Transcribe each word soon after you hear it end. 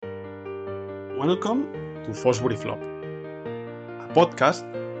Welcome to Fosbury Flop, a podcast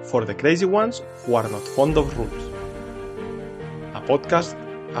for the crazy ones who are not fond of rules. A podcast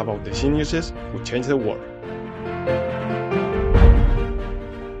about the geniuses who change the world.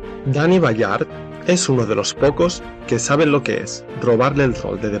 Dani Ballart es uno de los pocos que saben lo que es robarle el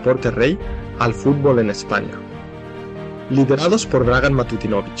rol de deporte rey al fútbol en España. Liderados por Dragan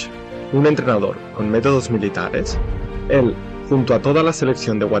Matutinovic, un entrenador con métodos militares, él, junto a toda la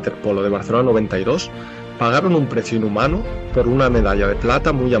selección de waterpolo de Barcelona 92, pagaron un precio inhumano por una medalla de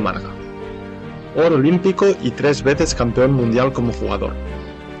plata muy amarga. Oro olímpico y 3 veces campeón mundial como jugador.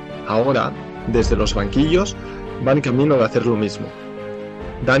 Ahora, desde los banquillos, van camino de hacer lo mismo.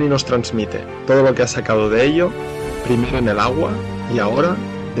 Dani nos transmite todo lo que ha sacado de ello, primero en el agua y ahora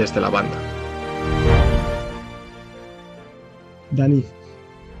desde la banda. Dani,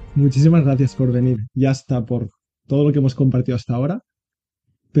 muchísimas gracias por venir, ya está por todo lo que hemos compartido hasta ahora,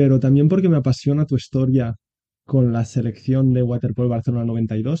 pero también porque me apasiona tu historia con la selección de waterpolo Barcelona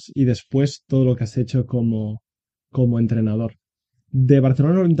 92 y después todo lo que has hecho como entrenador. De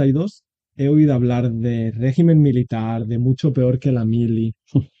Barcelona 92 he oído hablar de régimen militar, de mucho peor que la mili,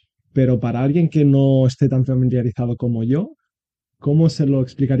 pero para alguien que no esté tan familiarizado como yo, ¿cómo se lo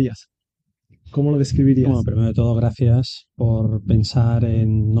explicarías? ¿Cómo lo describirías? Bueno, primero de todo, gracias por pensar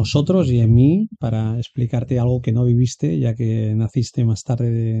en nosotros y en mí para explicarte algo que no viviste, ya que naciste más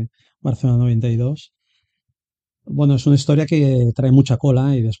tarde de Barcelona 92. Bueno, es una historia que trae mucha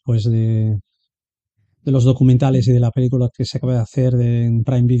cola y después de los documentales y de la película que se acaba de hacer en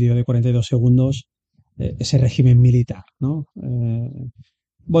Prime Video de 42 segundos, ese régimen militar, ¿no?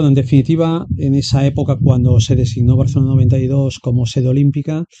 Bueno, en definitiva, en esa época cuando se designó Barcelona 92 como sede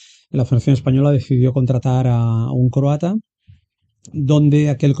olímpica, la Federación Española decidió contratar a un croata, donde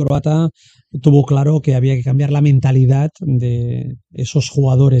aquel croata tuvo claro que había que cambiar la mentalidad de esos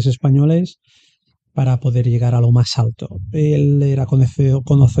jugadores españoles para poder llegar a lo más alto. Él era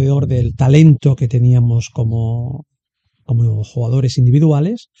conocedor del talento que teníamos como jugadores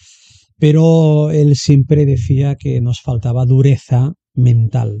individuales, pero él siempre decía que nos faltaba dureza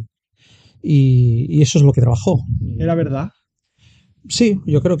mental. Y eso es lo que trabajó. ¿Era verdad? Sí,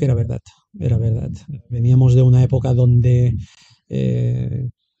 yo creo que era verdad. Era verdad. Veníamos de una época donde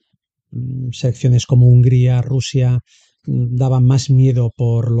selecciones como Hungría, Rusia daban más miedo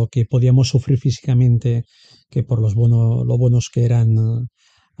por lo que podíamos sufrir físicamente que por lo buenos que eran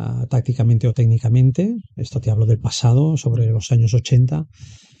tácticamente o técnicamente. Esto te hablo del pasado, sobre los años 80.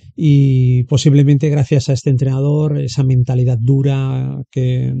 Y posiblemente gracias a este entrenador, esa mentalidad dura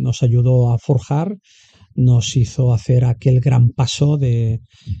que nos ayudó a forjar, nos hizo hacer aquel gran paso de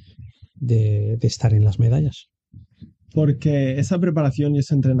estar en las medallas. Porque esa preparación y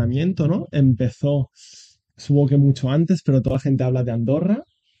ese entrenamiento, ¿no? Empezó, supongo que mucho antes, pero toda la gente habla de Andorra,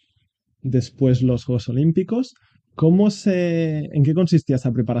 después los Juegos Olímpicos. ¿En qué consistía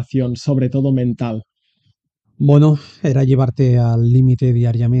esa preparación, sobre todo mental? Bueno, era llevarte al límite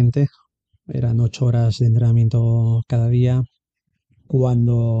diariamente. Eran 8 horas de entrenamiento cada día.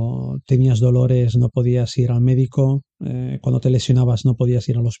 Cuando tenías dolores no podías ir al médico, cuando te lesionabas no podías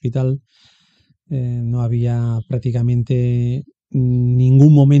ir al hospital, no había prácticamente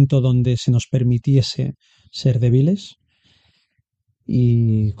ningún momento donde se nos permitiese ser débiles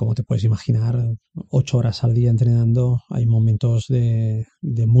y como te puedes imaginar, 8 horas al día entrenando, hay momentos de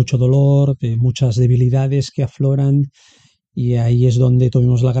mucho dolor, de muchas debilidades que afloran. Y ahí es donde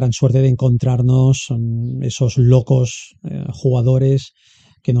tuvimos la gran suerte de encontrarnos esos locos jugadores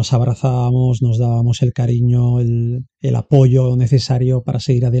que nos abrazábamos, nos dábamos el cariño, el apoyo necesario para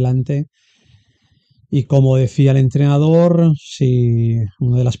seguir adelante. Y como decía el entrenador, si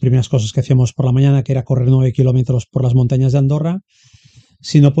una de las primeras cosas que hacíamos por la mañana, que era correr 9 kilómetros por las montañas de Andorra,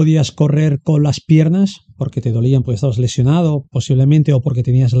 si no podías correr con las piernas porque te dolían, porque estabas lesionado posiblemente o porque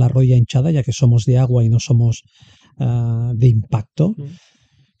tenías la rodilla hinchada, ya que somos de agua y no somos de impacto.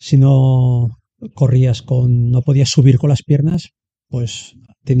 Si no no podías subir con las piernas, pues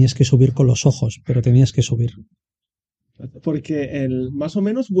tenías que subir con los ojos, pero tenías que subir. Porque más o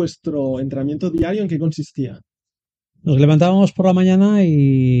menos vuestro entrenamiento diario, ¿en qué consistía? Nos levantábamos por la mañana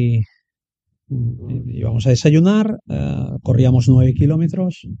y íbamos a desayunar, corríamos 9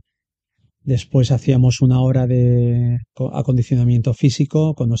 kilómetros, después hacíamos 1 hora de acondicionamiento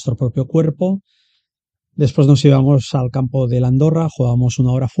físico con nuestro propio cuerpo. Después nos íbamos al campo de la Andorra, jugábamos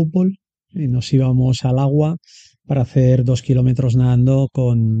 1 hora fútbol y nos íbamos al agua para hacer 2 kilómetros nadando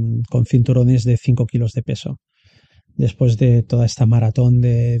con cinturones de 5 kilos de peso. Después de toda esta maratón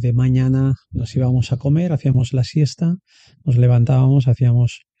de mañana nos íbamos a comer, hacíamos la siesta, nos levantábamos,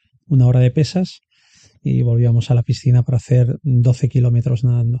 hacíamos 1 hora de pesas y volvíamos a la piscina para hacer 12 kilómetros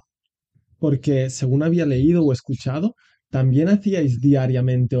nadando. Porque según había leído o escuchado, también hacíais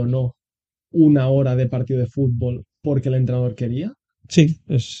diariamente o no una hora de partido de fútbol porque el entrenador quería. Sí,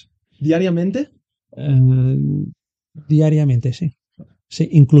 ¿Diariamente? eh, diariamente, sí. Sí,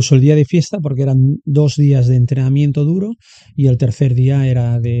 incluso el día de fiesta, porque eran 2 días de entrenamiento duro y el tercer día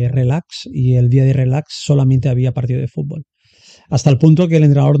era de relax y el día de relax solamente había partido de fútbol. Hasta el punto que el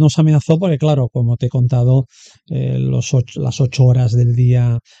entrenador nos amenazó porque, claro, como te he contado, las 8 horas del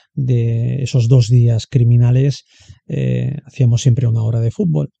día de esos 2 días criminales, hacíamos siempre una hora de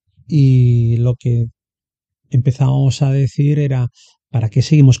fútbol. Y lo que empezábamos a decir era, ¿para qué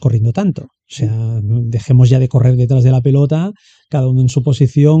seguimos corriendo tanto? O sea, dejemos ya de correr detrás de la pelota, cada uno en su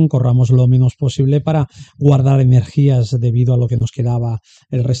posición, corramos lo menos posible para guardar energías debido a lo que nos quedaba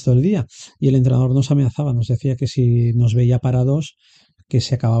el resto del día. Y el entrenador nos amenazaba, nos decía que si nos veía parados, que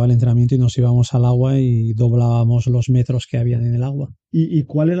se acababa el entrenamiento y nos íbamos al agua y doblábamos los metros que habían en el agua. ¿Y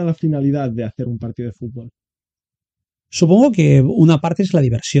cuál era la finalidad de hacer un partido de fútbol? Supongo que una parte es la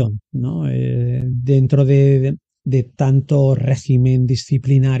diversión, ¿no? Dentro de tanto régimen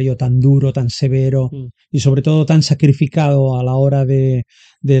disciplinario tan duro, tan severo y sobre todo tan sacrificado a la hora del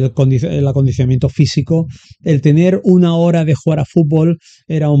acondicionamiento físico, el tener una hora de jugar a fútbol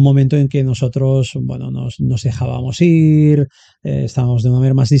era un momento en que nosotros, bueno, nos dejábamos ir, estábamos de una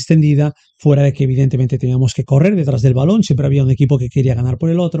manera más distendida, fuera de que evidentemente teníamos que correr detrás del balón, siempre había un equipo que quería ganar por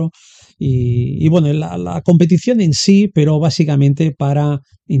el otro. Y bueno, la competición en sí, pero básicamente para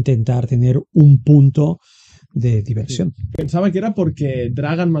intentar tener un punto de diversión. Sí. Pensaba que era porque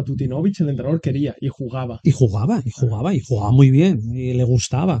Dragan Matutinovic, el entrenador, quería y jugaba. Y jugaba muy bien, y le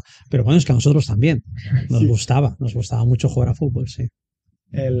gustaba. Pero bueno, es que a nosotros también nos gustaba mucho jugar a fútbol, sí.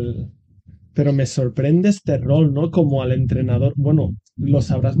 Pero me sorprende este rol, ¿no? Como al entrenador, bueno, lo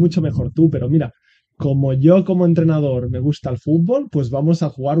sabrás mucho mejor tú, pero mira, como yo como entrenador me gusta el fútbol, pues vamos a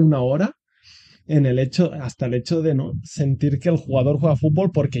jugar una hora hasta el hecho de no sentir que el jugador juega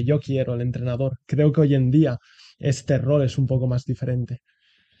fútbol porque yo quiero, el entrenador. Creo que hoy en día este rol es un poco más diferente.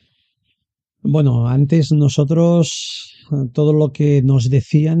 Bueno, antes nosotros, todo lo que nos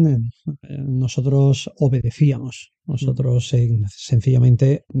decían, nosotros obedecíamos. Nosotros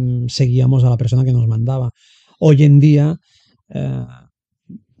sencillamente seguíamos a la persona que nos mandaba. Hoy en día,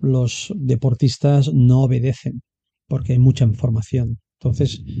 los deportistas no obedecen porque hay mucha información.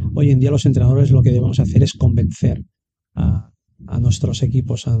 Entonces, hoy en día los entrenadores lo que debemos hacer es convencer a nuestros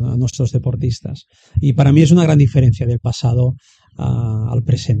equipos, a nuestros deportistas. Y para mí es una gran diferencia del pasado al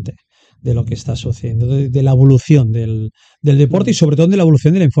presente, de lo que está sucediendo, de la evolución del deporte y sobre todo de la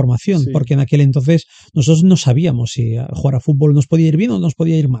evolución de la información, porque en aquel entonces nosotros no sabíamos si jugar a fútbol nos podía ir bien o nos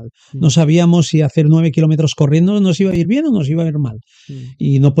podía ir mal. No sabíamos si hacer 9 kilómetros corriendo nos iba a ir bien o nos iba a ir mal.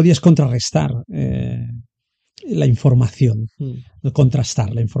 Y no podías contrarrestar la información,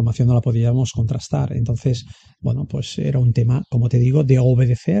 contrastar, la información no la podíamos contrastar. Entonces, bueno, pues era un tema, como te digo, de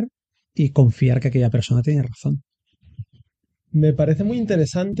obedecer y confiar que aquella persona tenía razón. Me parece muy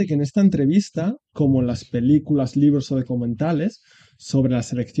interesante que en esta entrevista, como en las películas, libros o documentales sobre la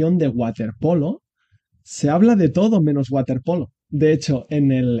selección de waterpolo, se habla de todo menos waterpolo. De hecho,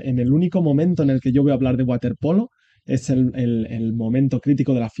 en el único momento en el que yo voy a hablar de waterpolo es el momento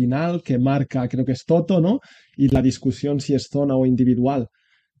crítico de la final que marca, creo que es Toto, ¿no? Y la discusión si es zona o individual.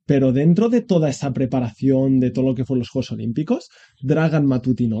 Pero dentro de toda esa preparación de todo lo que fueron los Juegos Olímpicos, Dragan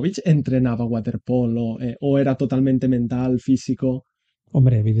Matutinovic entrenaba waterpolo o era totalmente mental, físico.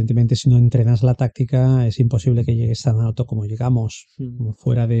 Hombre, evidentemente si no entrenas la táctica es imposible que llegues tan alto como llegamos.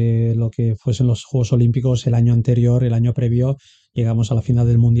 Fuera de lo que fuesen los Juegos Olímpicos el año anterior, el año previo, llegamos a la final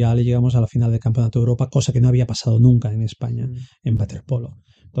del Mundial y llegamos a la final del Campeonato de Europa, cosa que no había pasado nunca en España en waterpolo.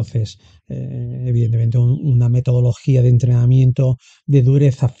 Entonces, evidentemente una metodología de entrenamiento de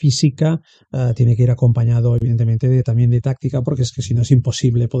dureza física tiene que ir acompañado evidentemente también de táctica, porque es que si no es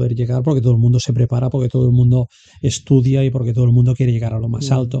imposible poder llegar, porque todo el mundo se prepara, porque todo el mundo estudia y porque todo el mundo quiere llegar a lo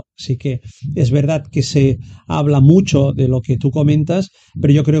más alto. Así que es verdad que se habla mucho de lo que tú comentas,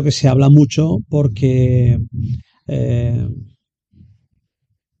 pero yo creo que se habla mucho porque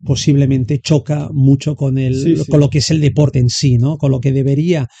posiblemente choca mucho con con lo que es el deporte en sí, ¿no? Con lo que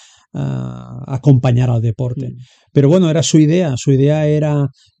debería acompañar al deporte. Pero bueno, era su idea era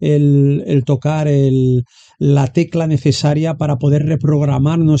el tocar la tecla necesaria para poder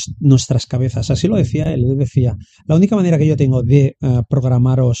reprogramar nuestras cabezas. Así lo decía él decía, la única manera que yo tengo de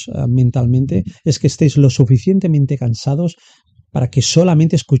programaros mentalmente es que estéis lo suficientemente cansados para que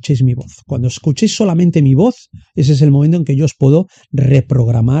solamente escuchéis mi voz. Cuando escuchéis solamente mi voz, ese es el momento en que yo os puedo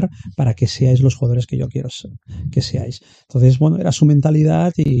reprogramar para que seáis los jugadores que yo quiero que seáis. Entonces, bueno, era su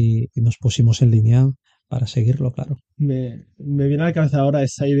mentalidad y nos pusimos en línea para seguirlo, claro. Me viene a la cabeza ahora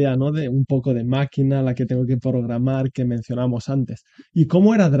esa idea, ¿no? De un poco de máquina, la que tengo que programar, que mencionamos antes. ¿Y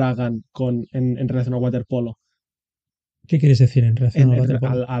cómo era Dragan en relación a waterpolo? ¿Qué quieres decir en relación al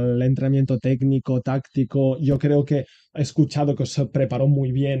waterpolo? Al entrenamiento técnico, táctico? Yo creo que he escuchado que os preparó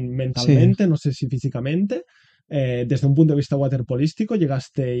muy bien Sí, mentalmente, no sé si físicamente. Desde un punto de vista waterpolístico,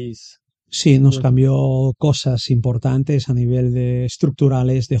 llegasteis. sí, nos Pues, cambió cosas importantes a nivel de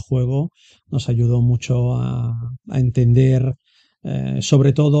estructurales de juego, nos ayudó mucho a entender,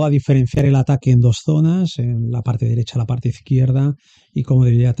 sobre todo a diferenciar el ataque en dos zonas, en la parte derecha y la parte izquierda, y cómo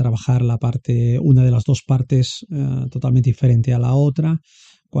debería trabajar una de las dos partes totalmente diferente a la otra,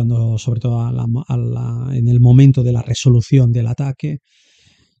 cuando sobre todo en el momento de la resolución del ataque.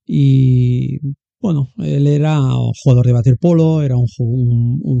 Y bueno, él era un jugador de waterpolo,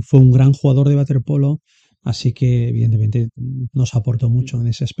 fue un gran jugador de waterpolo, así que evidentemente nos aportó mucho en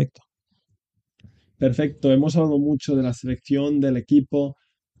ese aspecto. perfecto, hemos hablado mucho de la selección, del equipo,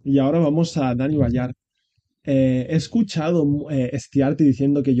 y ahora vamos a Dani Ballart. He escuchado Estiarte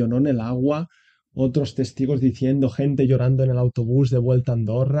diciendo que lloró en el agua, otros testigos diciendo gente llorando en el autobús de vuelta a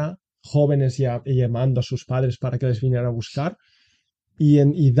Andorra, jóvenes llamando a sus padres para que les vinieran a buscar.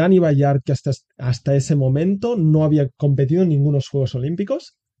 Y Dani Ballart, que hasta ese momento no había competido en ningunos Juegos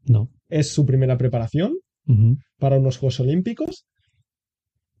Olímpicos, No. es su primera preparación Ujú. para unos Juegos Olímpicos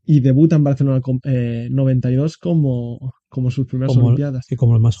y debuta en Barcelona 92 como sus primeras Olimpiadas.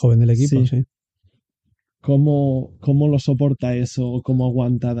 Como el más joven del equipo, Sí. sí. ¿Cómo lo soporta eso? ¿Cómo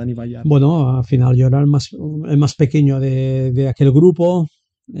aguanta Dani Ballart? Bueno, al final yo era el más pequeño de aquel grupo.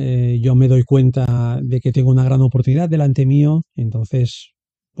 Yo me doy cuenta de que tengo una gran oportunidad delante mío, entonces,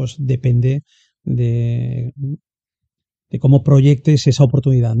 pues depende de, de cómo proyectes esa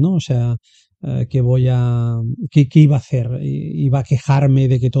oportunidad, ¿no? O sea, qué iba a hacer? ¿Iba a quejarme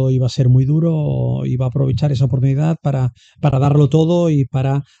de que todo iba a ser muy duro o iba a aprovechar esa oportunidad para darlo todo y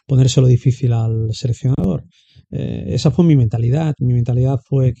para ponérselo difícil al seleccionador? Esa fue mi mentalidad. Mi mentalidad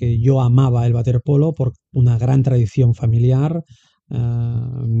fue que yo amaba el waterpolo por una gran tradición familiar.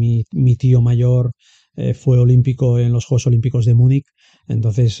 Mi tío mayor fue olímpico en los Juegos Olímpicos de Múnich,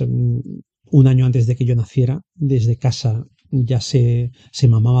 entonces un año antes de que yo naciera, desde casa ya se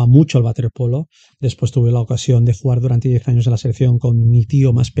mamaba mucho el waterpolo. Después tuve la ocasión de jugar durante 10 años en la selección con mi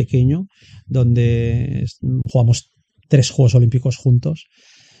tío más pequeño, donde jugamos 3 Juegos Olímpicos juntos.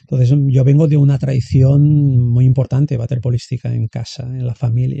 Entonces yo vengo de una tradición muy importante waterpolística en casa, en la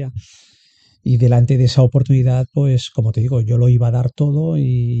familia. Y delante de esa oportunidad, pues como te digo, yo lo iba a dar todo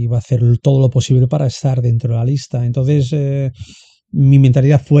y iba a hacer todo lo posible para estar dentro de la lista. Entonces, mi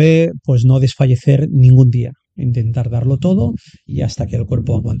mentalidad fue pues no desfallecer ningún día, intentar darlo todo y hasta que el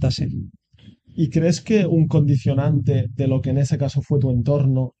cuerpo aguantase. ¿Y crees que un condicionante de lo que en ese caso fue tu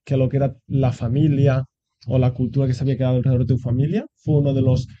entorno, que lo que era la familia o la cultura que se había quedado alrededor de tu familia, fue uno de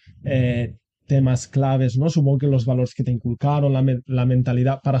los temas claves, ¿no? Supongo que los valores que te inculcaron, la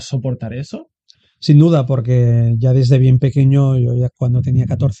mentalidad para soportar eso. Sin duda, porque ya desde bien pequeño, yo ya cuando tenía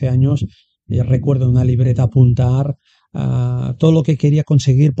 14 años, recuerdo en una libreta apuntar todo lo que quería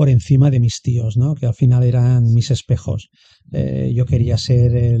conseguir por encima de mis tíos, ¿no? Que al final eran mis espejos. Yo quería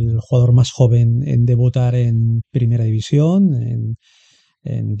ser el jugador más joven en debutar en primera división,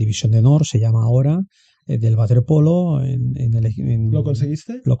 en División de Honor se llama ahora, del waterpolo. ¿Lo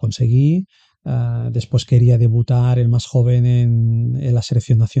conseguiste? Lo conseguí. Después quería debutar el más joven en la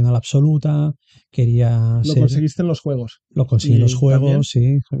selección nacional absoluta. Quería Lo ser. conseguiste en los juegos. Lo conseguí en los Y también juegos,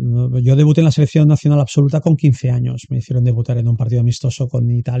 sí. Yo debuté en la selección nacional absoluta con 15 años. Me hicieron debutar en un partido amistoso con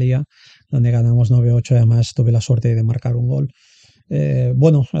Italia, donde ganamos 9-8 y además tuve la suerte de marcar un gol.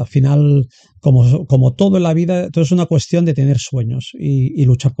 Bueno, al final, como todo en la vida, todo es una cuestión de tener sueños y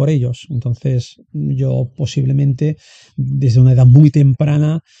luchar por ellos. Entonces, yo posiblemente desde una edad muy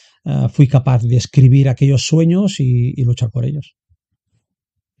temprana fui capaz de escribir aquellos sueños y luchar por ellos.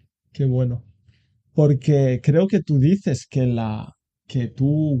 qué bueno. Porque creo que tú dices que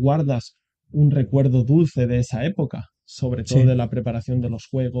tú guardas un recuerdo dulce de esa época, sobre todo Sí, de la preparación de los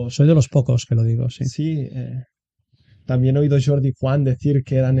juegos. soy de los pocos que lo digo, sí. Sí, también he oído Jordi Juan decir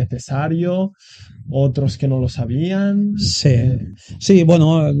que era necesario, otros que no lo sabían. Sí, sí,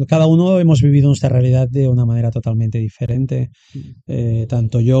 bueno, cada uno hemos vivido nuestra realidad de una manera totalmente diferente.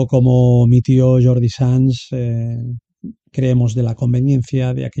 Tanto yo como mi tío Jordi Sanz creemos de la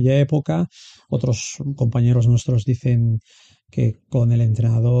conveniencia de aquella época. Otros compañeros nuestros dicen que con el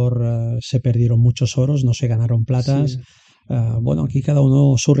entrenador se perdieron muchos oros, no se ganaron platas. Sí, Bueno, aquí cada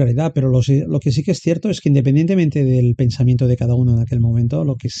uno su realidad, pero que sí que es cierto es que independientemente del pensamiento de cada uno en aquel momento,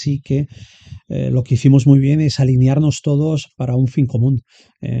 lo que sí que lo que hicimos muy bien es alinearnos todos para un fin común.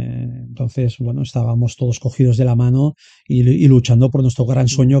 Entonces, bueno, estábamos todos cogidos de la mano y luchando por nuestro gran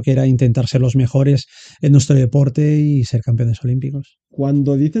sueño, que era intentar ser los mejores en nuestro deporte y ser campeones olímpicos.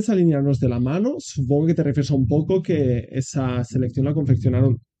 Cuando dices alinearnos de la mano, supongo que te refieres a un poco que esa selección la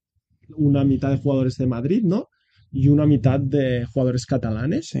confeccionaron una mitad de jugadores de Madrid, ¿no? Y una mitad de jugadores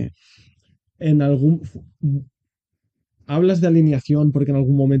catalanes. Sí. En algún... ¿Hablas de alineación porque en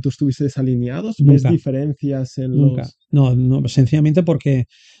algún momento estuviste desalineados? ¿Ves Nunca, diferencias en nunca. los...? No, sencillamente porque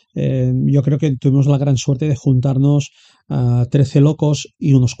yo creo que tuvimos la gran suerte de juntarnos a 13 locos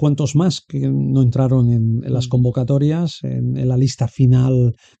y unos cuantos más que no entraron en las convocatorias, en la lista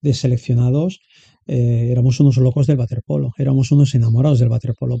final de seleccionados. Éramos unos locos del waterpolo, éramos unos enamorados del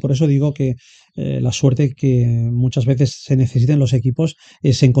waterpolo. Por eso digo que la suerte que muchas veces se necesita en los equipos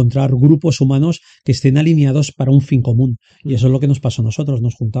es encontrar grupos humanos que estén alineados para un fin común. Y eso es lo que nos pasó a nosotros.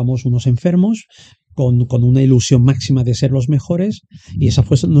 Nos juntamos unos enfermos con una ilusión máxima de ser los mejores, y esa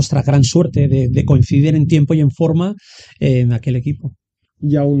fue nuestra gran suerte de coincidir en tiempo y en forma en aquel equipo.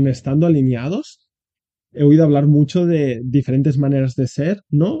 Y aún estando alineados, he oído hablar mucho de diferentes maneras de ser,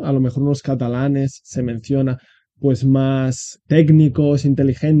 ¿no? A lo mejor unos catalanes se menciona pues más técnicos,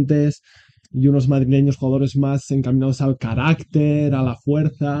 inteligentes, y unos madrileños jugadores más encaminados al carácter, a la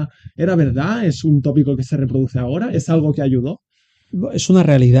fuerza. ¿Era verdad? ¿Es un tópico que se reproduce ahora? ¿Es algo que ayudó? Es una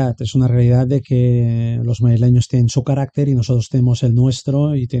realidad de que los madrileños tienen su carácter y nosotros tenemos el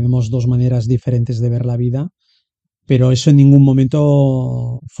nuestro y tenemos dos maneras diferentes de ver la vida, pero eso en ningún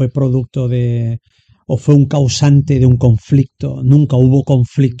momento fue producto de o fue un causante de un conflicto, nunca hubo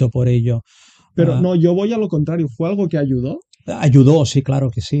conflicto por ello. Pero no, yo voy a lo contrario, ¿fue algo que ayudó? Ayudó, sí, claro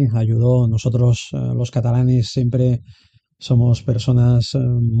que sí, ayudó. Nosotros, los catalanes, siempre somos personas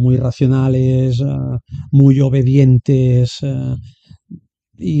muy racionales, muy obedientes,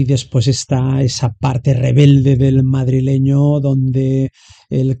 y después está esa parte rebelde del madrileño donde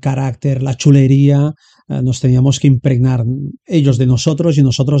el carácter, la chulería, nos teníamos que impregnar ellos de nosotros y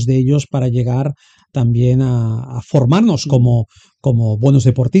nosotros de ellos para llegar también a formarnos como buenos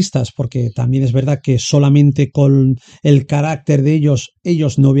deportistas, porque también es verdad que solamente con el carácter de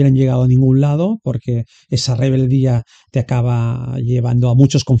ellos no hubieran llegado a ningún lado, porque esa rebeldía te acaba llevando a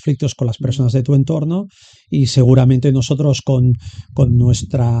muchos conflictos con las personas de tu entorno, y seguramente nosotros con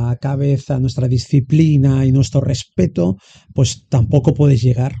nuestra cabeza, nuestra disciplina y nuestro respeto, pues tampoco puedes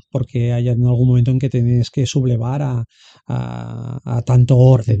llegar, porque hay en algún momento en que tienes que sublevar a tanto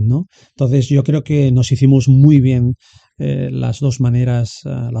orden, ¿no? Entonces yo creo que nos hicimos muy bien las dos maneras,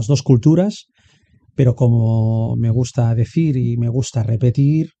 las dos culturas, pero como me gusta decir y me gusta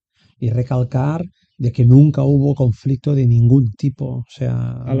repetir y recalcar, de que nunca hubo conflicto de ningún tipo. O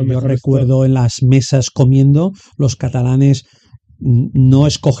sea, A lo yo mejor esto... recuerdo en las mesas comiendo, los catalanes no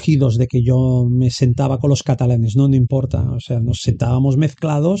escogidos, de que yo me sentaba con los catalanes, no importa, o sea, nos sentábamos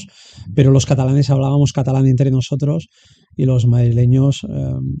mezclados, pero los catalanes hablábamos catalán entre nosotros, y los madrileños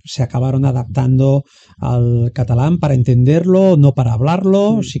se acabaron adaptando al catalán para entenderlo, no para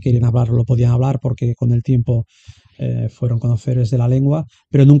hablarlo. Si querían hablarlo lo podían hablar, porque con el tiempo fueron conocedores de la lengua,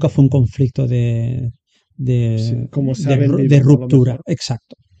 pero nunca fue un conflicto Sí, como se ha vendido, de a lo ruptura. mejor.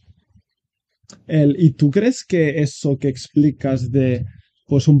 Exacto. ¿Y tú crees que eso que explicas de,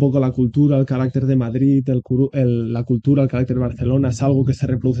 pues un poco la cultura, el carácter de Madrid, la cultura, el carácter de Barcelona, es algo que se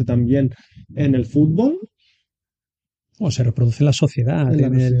reproduce también en el fútbol? O se reproduce en la sociedad, En la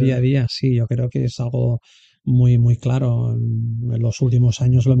en el día a sociedad. día, sí, yo creo que es algo muy, muy claro. En los últimos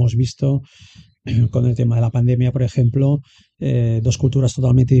años lo hemos visto con el tema de la pandemia, por ejemplo, dos culturas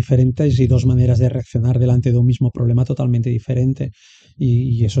totalmente diferentes y dos maneras de reaccionar delante de un mismo problema totalmente diferente.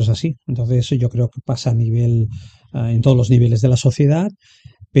 Y eso es así. Entonces, yo creo que pasa a nivel, en todos los niveles de la sociedad,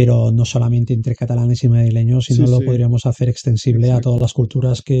 pero no solamente entre catalanes y madrileños, Sí, sino lo sí, podríamos hacer extensible a todas exacto. las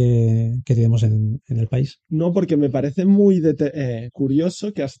culturas que tenemos en el país. No, porque me parece muy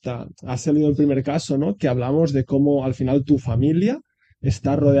curioso que hasta ha salido el primer caso, ¿no? Que hablamos de cómo al final tu familia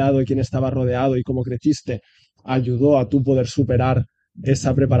está rodeado de quien estaba rodeado y cómo creciste ayudó a tú poder superar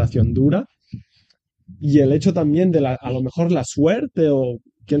esa preparación dura. Y el hecho también de a lo mejor la suerte, o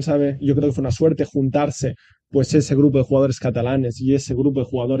quién sabe, yo creo que fue una suerte juntarse pues ese grupo de jugadores catalanes y ese grupo de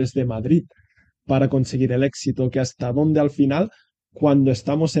jugadores de Madrid para conseguir el éxito, que hasta donde al final, cuando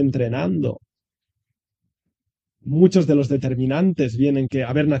estamos entrenando, muchos de los determinantes vienen que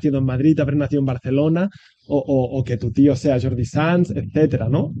haber nacido en Madrid, haber nacido en Barcelona, o que tu tío sea Jordi Sanz, etcétera,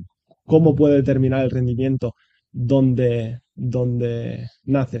 ¿no? ¿Cómo puede determinar el rendimiento donde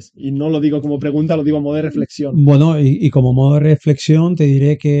naces? Y no lo digo como pregunta, lo digo a modo de reflexión. Bueno, y como modo de reflexión te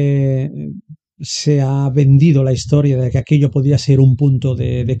diré que se ha vendido la historia de que aquello podía ser un punto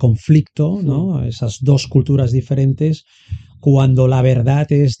de conflicto, ¿no? Esas dos culturas diferentes, cuando la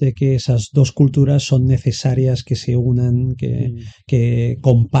verdad es de que esas dos culturas son necesarias que se unan, que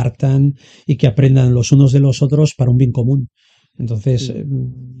compartan y que aprendan los unos de los otros para un bien común. Entonces,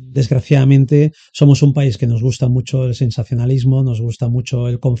 desgraciadamente, somos un país que nos gusta mucho el sensacionalismo, nos gusta mucho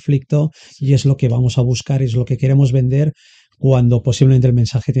el conflicto y es lo que vamos a buscar, es lo que queremos vender cuando posiblemente el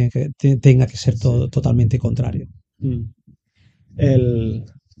mensaje tenga que ser totalmente contrario.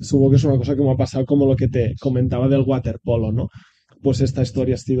 Supongo que es una cosa que me ha pasado como lo que te comentaba del waterpolo, ¿no? Pues esta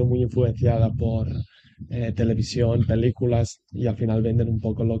historia ha sido muy influenciada por televisión, películas y al final venden un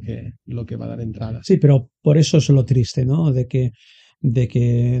poco lo que va a dar entrada. Sí, pero por eso es lo triste, ¿no? De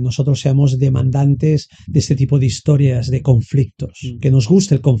que nosotros seamos demandantes de este tipo de historias, de conflictos, que nos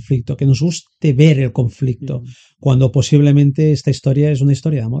guste el conflicto, que nos guste ver el conflicto, cuando posiblemente esta historia es una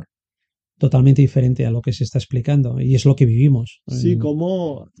historia de amor, totalmente diferente a lo que se está explicando, y es lo que vivimos. Sí,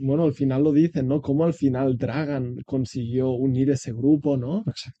 como, bueno, al final lo dicen, ¿no? Cómo al final Dragan consiguió unir ese grupo, ¿no?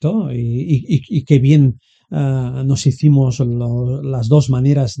 Exacto, y qué bien nos hicimos las dos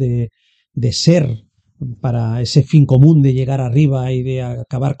maneras de ser para ese fin común de llegar arriba y de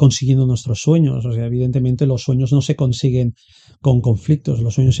acabar consiguiendo nuestros sueños. O sea, evidentemente los sueños no se consiguen con conflictos,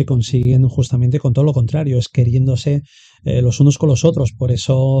 los sueños se consiguen justamente con todo lo contrario, es queriéndose los unos con los otros. Por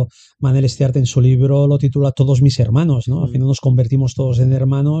eso Manel Estiarte en su libro lo titula Todos mis hermanos, ¿no? Al final nos convertimos todos en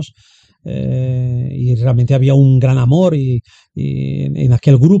hermanos. Y realmente había un gran amor y en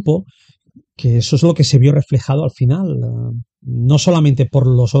aquel grupo, que eso es lo que se vio reflejado al final, no solamente por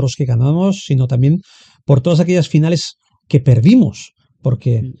los oros que ganamos, sino también por todas aquellas finales que perdimos,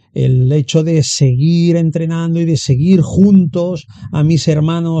 porque el hecho de seguir entrenando y de seguir juntos a mis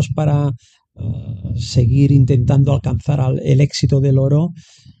hermanos para seguir intentando alcanzar el éxito del oro,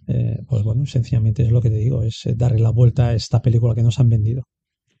 pues bueno, sencillamente es lo que te digo, es darle la vuelta a esta película que nos han vendido.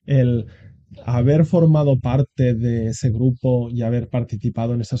 El haber formado parte de ese grupo y haber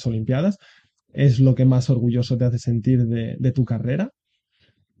participado en esas Olimpiadas es lo que más orgulloso te hace sentir de tu carrera.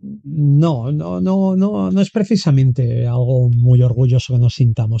 No es precisamente algo muy orgulloso que nos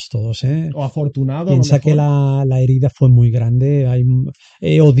sintamos todos, ¿eh? O afortunado, a lo Piensa que mejor. la herida fue muy grande.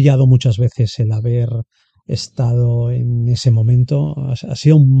 He odiado muchas veces el haber estado en ese momento. Ha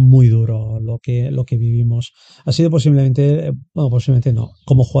sido muy duro lo que vivimos. Ha sido posiblemente, bueno, posiblemente no,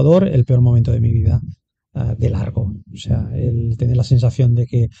 como jugador, el peor momento de mi vida, de largo. O sea, el tener la sensación de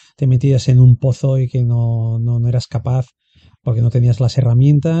que te metías en un pozo y que no eras capaz porque no tenías las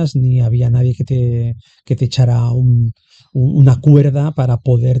herramientas ni había nadie que te echara una cuerda para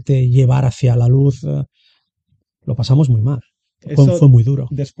poderte llevar hacia la luz. Lo pasamos muy mal. Fue Eso muy duro.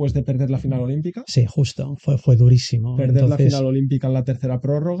 después de perder la final olímpica. Sí, justo. Fue durísimo. Perder la Entonces, final olímpica en la tercera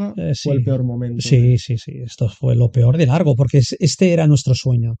prórroga fue el sí, peor momento. sí. Esto fue lo peor de largo, porque este era nuestro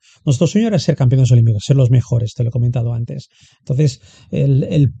sueño. Nuestro sueño era ser campeones olímpicos, ser los mejores, te lo he comentado antes. Entonces,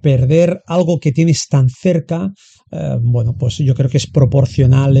 el perder algo que tienes tan cerca, bueno, pues yo creo que es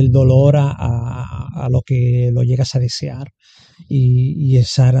proporcional el dolor a lo que lo llegas a desear. Y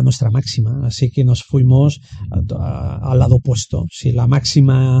esa era nuestra máxima, así que nos fuimos al lado opuesto. Si la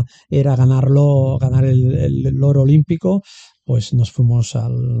máxima era ganar el oro olímpico, pues nos fuimos a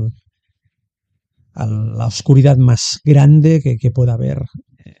la oscuridad más grande que pueda haber.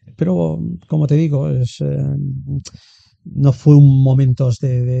 Pero, como te digo, no fue un momentos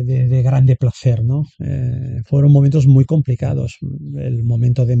de grande placer, ¿no? Fueron momentos muy complicados. El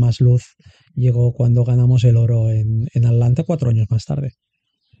momento de más luz llegó cuando ganamos el oro en Atlanta 4 años más tarde.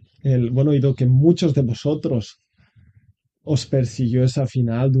 Bueno, he oído que muchos de vosotros os persiguió esa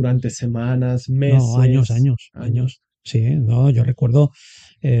final durante semanas, No, meses, años. Sí, no, yo recuerdo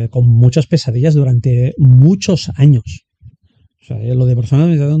con muchas pesadillas durante muchos años. O sea, lo de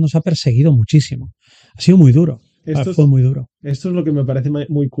Barcelona nos ha perseguido muchísimo. Ha sido muy duro. Fue muy duro. Esto es lo que me parece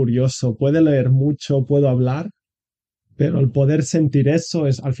muy curioso. Puedo leer mucho, puedo hablar, pero el poder sentir eso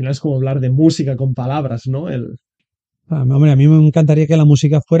es, al final es como hablar de música con palabras, ¿no? Hombre, a mí me encantaría que la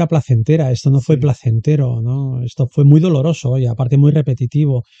música fuera placentera. Esto no fue placentero, ¿no? Esto fue muy doloroso y aparte muy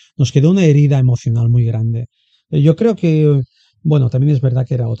repetitivo. Nos quedó una herida emocional muy grande. Yo creo que, bueno, también es verdad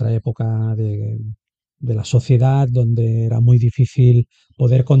que era otra época de la sociedad donde era muy difícil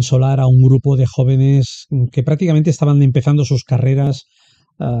poder consolar a un grupo de jóvenes que prácticamente estaban empezando sus carreras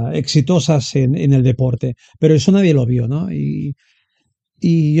exitosas en el deporte. Pero eso nadie lo vio, ¿no?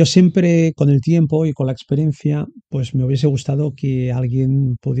 Y yo siempre, con el tiempo y con la experiencia, pues me hubiese gustado que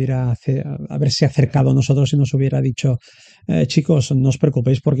alguien pudiera haberse acercado a nosotros y nos hubiera dicho, chicos, no os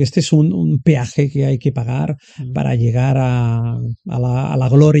preocupéis porque este es un peaje que hay que pagar para llegar a la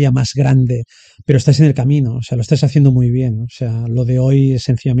gloria más grande, pero estáis en el camino, o sea, lo estáis haciendo muy bien. O sea, lo de hoy es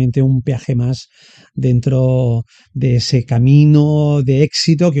sencillamente un peaje más dentro de ese camino de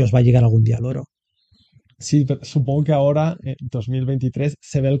éxito que os va a llegar algún día al oro. Sí, pero supongo que ahora, en 2023,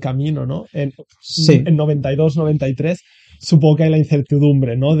 se ve el camino, ¿no? Sí, En 92, 93, supongo que hay la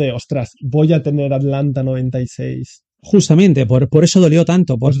incertidumbre, ¿no? De, ostras, voy a tener Atlanta 96. justamente, por eso dolió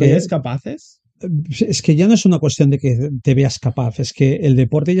tanto, ¿Os porque veíais capaces? es que ya no es una cuestión de que te veas capaz, es que el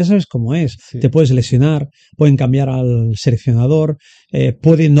deporte ya sabes cómo es. Sí. Te puedes lesionar, pueden cambiar al seleccionador,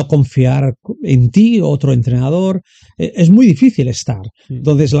 pueden no confiar en ti, otro entrenador. Es muy difícil estar.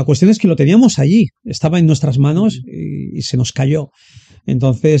 Entonces, la cuestión es que lo teníamos allí, estaba en nuestras manos y se nos cayó.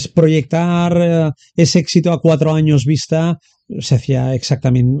 Entonces, proyectar ese éxito a 4 años vista se hacía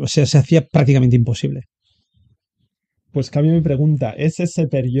exactamente, o sea, se hacía prácticamente imposible. Pues cambio mi pregunta. ¿Es ese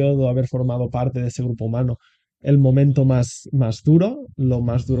periodo, haber formado parte de ese grupo humano, el momento más duro, lo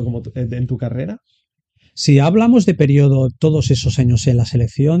más duro en tu carrera? Si hablamos de periodo, todos esos años en la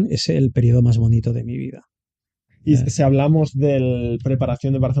selección, es el periodo más bonito de mi vida. Y si hablamos de la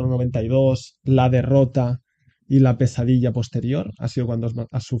preparación de Barcelona 92, la derrota y la pesadilla posterior, ¿ha sido cuando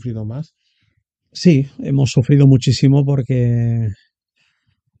has sufrido más? Sí, hemos sufrido muchísimo porque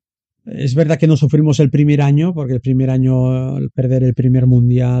es verdad que no sufrimos el primer año, porque el primer año, al perder el primer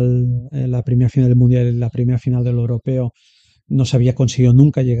mundial, la primera final del mundial y la primera final del europeo, no se había conseguido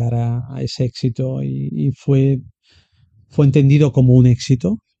nunca llegar a ese éxito y fue entendido como un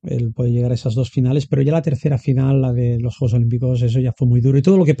éxito el poder llegar a esas dos finales, pero ya la tercera final, la de los Juegos Olímpicos, eso ya fue muy duro y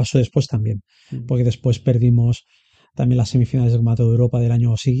todo lo que pasó después también, porque después perdimos también las semifinales del Campeonato de Europa del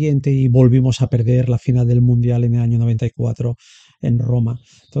año siguiente y volvimos a perder la final del Mundial en el año 94 en Roma.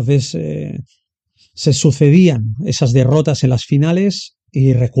 Entonces, se sucedían esas derrotas en las finales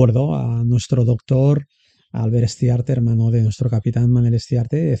y recuerdo a nuestro doctor Albert Stiarte, hermano de nuestro capitán Manuel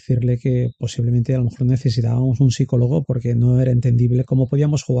Stiarte, decirle que posiblemente a lo mejor necesitábamos un psicólogo porque no era entendible cómo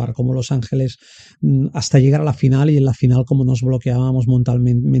podíamos jugar como Los Ángeles hasta llegar a la final y en la final cómo nos bloqueábamos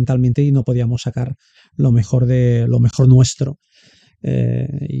mentalmente y no podíamos sacar lo mejor nuestro.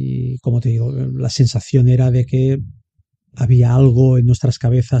 Y como te digo, la sensación era de que había algo en nuestras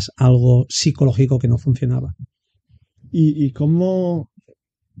cabezas, algo psicológico que no funcionaba. ¿Y cómo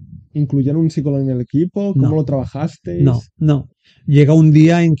incluyeron un psicólogo en el equipo? ¿Cómo No, lo no, trabajasteis? no. Llega un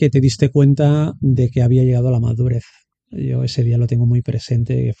día en que te diste cuenta de que había llegado a la madurez. Yo ese día lo tengo muy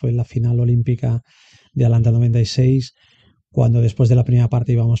presente, que fue la final olímpica de Atlanta 96, cuando después de la primera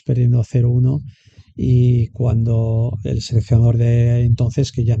parte íbamos perdiendo 0-1 y cuando el seleccionador de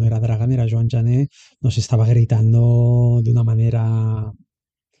entonces, que ya no era Dragan, era Joan Jané, nos estaba gritando de una manera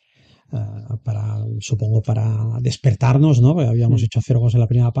supongo, para despertarnos, ¿no? Porque habíamos hecho 0 goles en la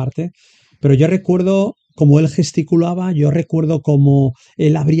primera parte. Pero yo recuerdo cómo él gesticulaba, yo recuerdo cómo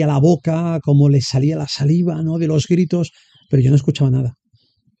él abría la boca, cómo le salía la saliva, ¿no? De los gritos, pero yo no escuchaba nada.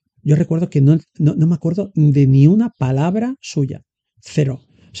 Yo recuerdo que no me acuerdo de ni una palabra suya. Cero.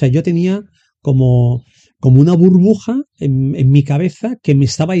 O sea, yo tenía como una burbuja en mi cabeza que me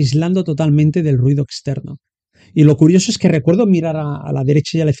estaba aislando totalmente del ruido externo. Y lo curioso es que recuerdo mirar a la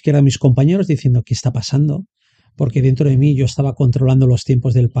derecha y a la izquierda de mis compañeros diciendo, ¿qué está pasando? Porque dentro de mí yo estaba controlando los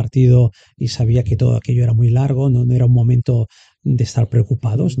tiempos del partido y sabía que todo aquello era muy largo, no era un momento de estar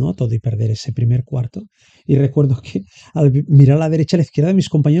preocupados, ¿no? Todo y perder ese primer cuarto. Y recuerdo que al mirar a la derecha y a la izquierda de mis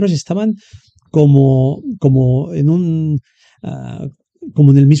compañeros estaban como en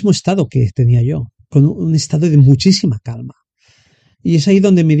como en el mismo estado que tenía yo, con un estado de muchísima calma. Y es ahí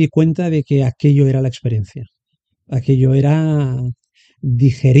donde me di cuenta de que aquello era la experiencia. Aquello era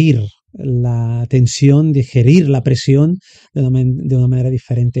digerir la tensión, digerir la presión de una manera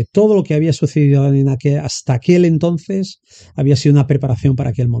diferente. Todo lo que había sucedido hasta aquel entonces había sido una preparación para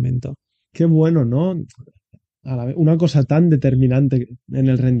aquel momento. Qué bueno, ¿no? Una cosa tan determinante en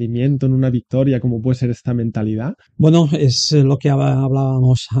el rendimiento, en una victoria, como puede ser esta mentalidad. Bueno, es lo que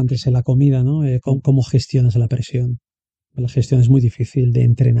hablábamos antes en la comida, ¿no? Cómo gestionas la presión. La gestión es muy difícil de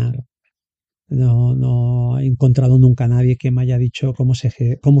entrenar. No he encontrado nunca a nadie que me haya dicho cómo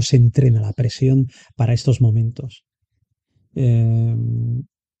se entrena la presión para estos momentos. Eh,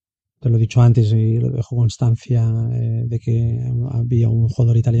 Te lo he dicho antes y lo dejo constancia de que había un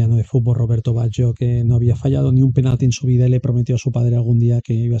jugador italiano de fútbol, Roberto Baggio, que no había fallado ni un penalti en su vida y le prometió a su padre algún día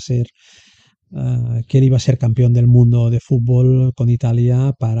que él iba a ser campeón del mundo de fútbol con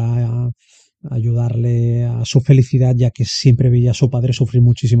Italia para ayudarle a su felicidad, ya que siempre veía a su padre sufrir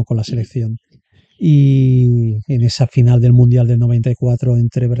muchísimo con la selección. Y en esa final del Mundial del 94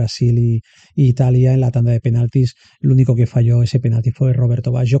 entre Brasil y Italia, en la tanda de penaltis, el único que falló ese penalti fue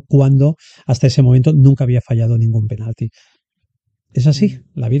Roberto Baggio, cuando hasta ese momento nunca había fallado ningún penalti. Es así,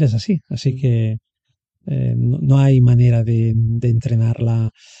 la vida es así, así que no hay manera de entrenar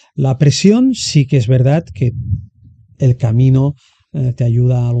la presión. Sí que es verdad que el camino te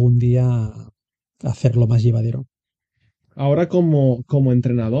ayuda algún día a hacerlo más llevadero. Ahora como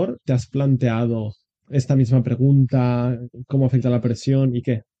entrenador, ¿te has planteado esta misma pregunta? ¿Cómo afecta la presión y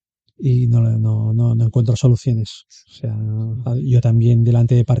qué? Y no encuentro soluciones. O sea, yo también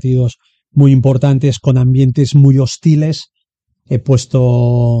delante de partidos muy importantes con ambientes muy hostiles he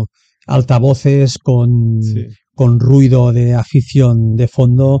puesto altavoces Sí, con ruido de afición de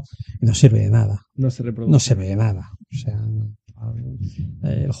fondo y no sirve de nada. no se reproduce. No sirve de nada. O sea,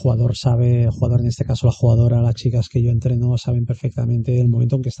 el jugador sabe, el jugador en este caso la jugadora, las chicas que yo entreno saben perfectamente el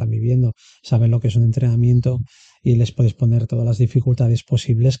momento en que están viviendo, saben lo que es un entrenamiento y les puedes poner todas las dificultades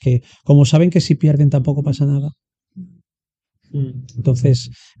posibles que, como saben que si pierden tampoco pasa nada. Entonces,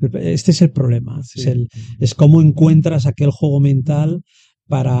 este es el problema, Sí. es cómo encuentras aquel juego mental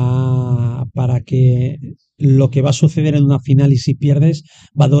para que lo que va a suceder en una final y si pierdes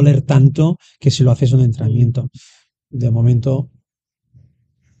va a doler tanto que si lo haces en un entrenamiento. De momento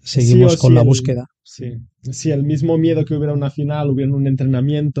Sí o seguimos con sí la búsqueda. sí. Si el mismo miedo que hubiera una final hubiera un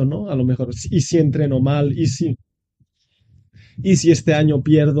entrenamiento, ¿no? A lo mejor, y si entreno mal, y si este año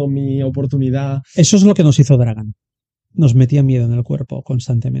pierdo mi oportunidad. Eso es lo que nos hizo Dragan. Nos metía miedo en el cuerpo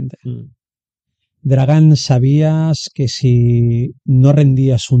constantemente. Dragan sabías que si no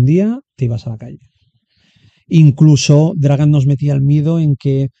rendías un día, te ibas a la calle. Incluso Dragan nos metía el miedo en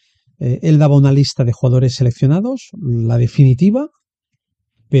que él daba una lista de jugadores seleccionados, la definitiva,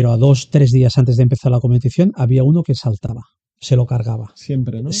 pero a 2-3 días antes de empezar la competición había uno que saltaba, se lo cargaba.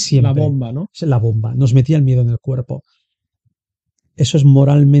 Siempre, ¿no? Siempre. La bomba, ¿no? La bomba. Nos metía el miedo en el cuerpo. ¿Eso es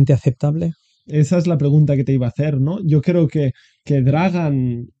moralmente aceptable? Esa es la pregunta que te iba a hacer, ¿no? Yo creo que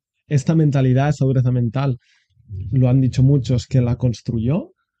Dragan, esta mentalidad, esa dureza mental, lo han dicho muchos, que la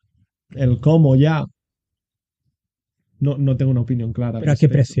construyó. El cómo ya. No tengo una opinión clara. ¿Pero a qué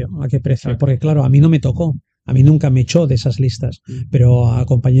precio? ¿A qué precio? Exacto. Porque claro, a mí no me tocó. A mí nunca me echó de esas listas. Pero a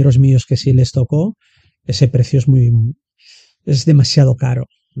compañeros míos que sí les tocó, ese precio es demasiado caro.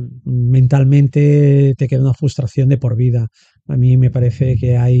 Mentalmente te queda una frustración de por vida. A mí me parece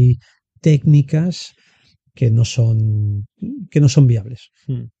que hay técnicas que no son viables.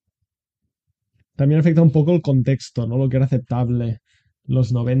 También afecta un poco el contexto, ¿no? Lo que era aceptable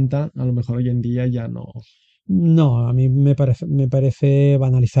los 90, a lo mejor hoy en día ya no. No, a mí me parece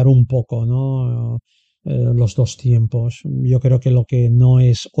banalizar un poco, ¿no? Los dos tiempos. Yo creo que lo que no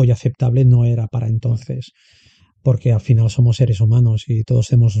es hoy aceptable no era para entonces, porque al final somos seres humanos y todos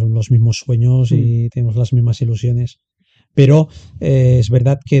tenemos los mismos sueños y tenemos las mismas ilusiones. Pero es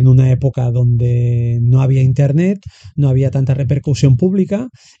verdad que en una época donde no había internet, no había tanta repercusión pública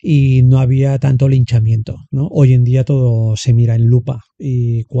y no había tanto linchamiento, ¿no? Hoy en día todo se mira en lupa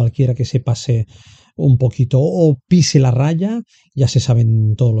y cualquiera que se pase un poquito o pise la raya ya se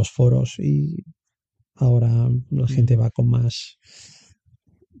saben todos los foros y ahora la gente va con más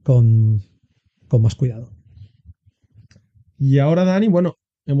cuidado. Y ahora, Dani, bueno,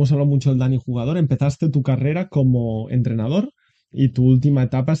 hemos hablado mucho del Dani jugador. Empezaste tu carrera como entrenador y tu última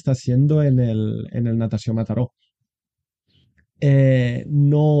etapa está siendo en el Natació Mataró.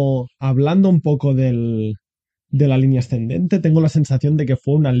 No, hablando un poco de la línea ascendente, tengo la sensación de que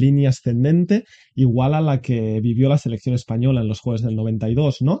fue una línea ascendente igual a la que vivió la selección española en los Juegos del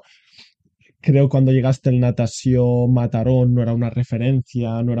 92, ¿no? Creo cuando llegaste el Natació Mataró no era una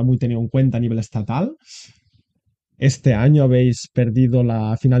referencia, no era muy tenido en cuenta a nivel estatal. Este año habéis perdido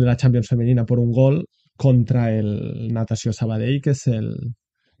la final de la Champions femenina por un gol contra el Natació Sabadell, que es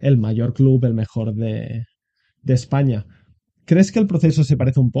el mayor club, el mejor de España. ¿Crees que el proceso se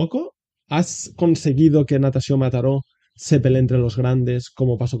parece un poco? ¿Has conseguido que Natació Mataró se pelee entre los grandes,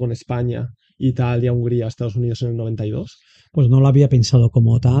 como pasó con España, Italia, Hungría, Estados Unidos en el 92? Pues no lo había pensado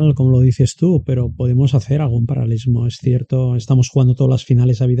como tal, como lo dices tú, pero podemos hacer algún paralelismo. Es cierto, estamos jugando todas las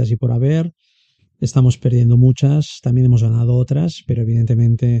finales habidas y por haber. Estamos perdiendo muchas, también hemos ganado otras, pero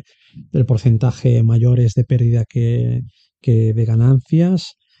evidentemente el porcentaje mayor es de pérdida que de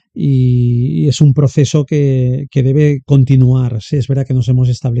ganancias y es un proceso que debe continuar. Sí, es verdad que nos hemos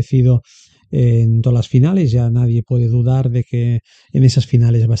establecido en todas las finales, ya nadie puede dudar de que en esas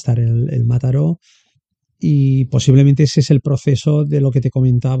finales va a estar el Mataró Y posiblemente ese es el proceso de lo que te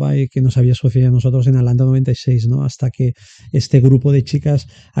comentaba y que nos había sucedido a nosotros en Atlanta 96, ¿no? Hasta que este grupo de chicas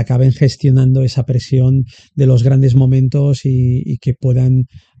acaben gestionando esa presión de los grandes momentos y que puedan,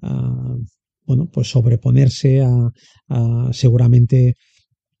 bueno, pues sobreponerse a seguramente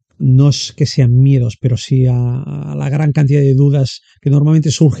no es que sean miedos, pero sí a la gran cantidad de dudas que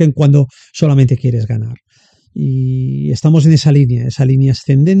normalmente surgen cuando solamente quieres ganar. Y estamos en esa línea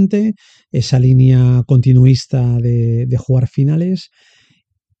ascendente, esa línea continuista de jugar finales.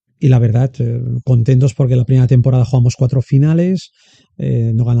 Y la verdad, contentos porque la primera temporada jugamos 4 finales,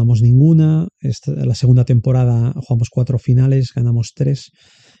 no ganamos ninguna. La segunda temporada jugamos 4 finales, ganamos 3.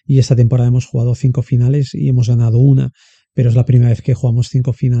 Y esta temporada hemos jugado 5 finales y hemos ganado una. Pero es la primera vez que jugamos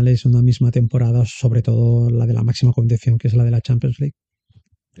 5 finales en una misma temporada, sobre todo la de la máxima competición, que es la de la Champions League.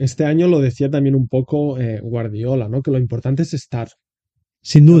 Este año lo decía también un poco Guardiola, ¿no? Que lo importante es estar.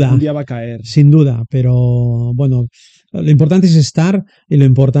 Sin Que duda, algún día va a caer. sin duda, pero bueno, lo importante es estar y lo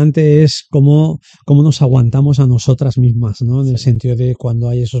importante es cómo nos aguantamos a nosotras mismas, ¿no? En el sentido de cuando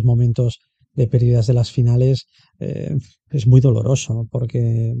hay esos momentos de pérdidas de las finales, es muy doloroso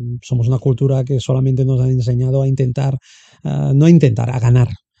porque somos una cultura que solamente nos han enseñado a intentar, no a intentar, a ganar.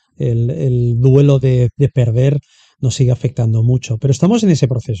 El duelo de perder nos sigue afectando mucho, pero estamos en ese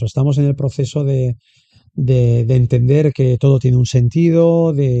proceso, estamos en el proceso de entender que todo tiene un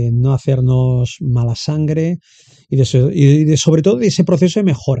sentido, de no hacernos mala sangre y sobre todo de ese proceso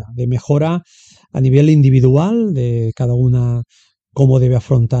de mejora a nivel individual, de cada una cómo debe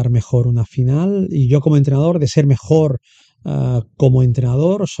afrontar mejor una final y yo como entrenador de ser mejor como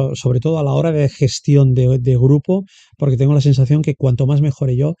entrenador, sobre todo a la hora de gestión de grupo, porque tengo la sensación que cuanto más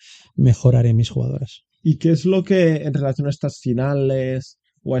mejore yo, mejoraré mis jugadoras. ¿Y qué es lo que en relación a estas finales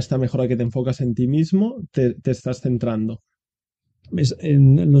o a esta mejora que te enfocas en ti mismo te estás centrando?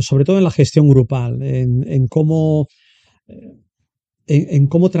 Sobre todo en la gestión grupal, en cómo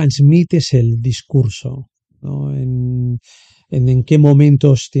transmites el discurso, ¿no? En qué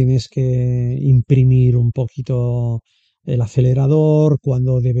momentos tienes que imprimir un poquito el acelerador,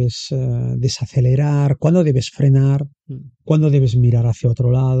 cuándo debes desacelerar, cuándo debes frenar, cuándo debes mirar hacia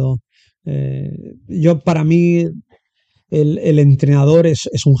otro lado. Para mí, el entrenador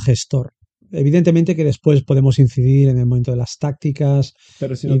es un gestor. Evidentemente que después podemos incidir en el momento de las tácticas.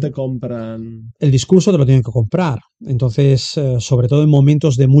 Pero si no te compran... El discurso te lo tienen que comprar. Entonces, sobre todo en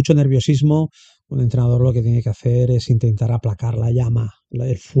momentos de mucho nerviosismo, un entrenador lo que tiene que hacer es intentar aplacar la llama,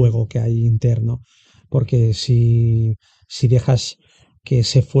 el fuego que hay interno. Porque si dejas que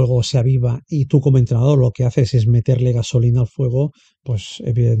ese fuego se aviva y tú como entrenador lo que haces es meterle gasolina al fuego, pues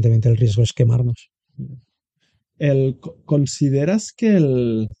evidentemente el riesgo es quemarnos. ¿Consideras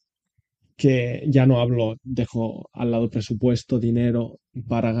que ya no hablo, dejo al lado presupuesto, dinero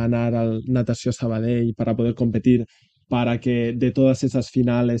para ganar al Natació Sabadell, para poder competir, para que de todas esas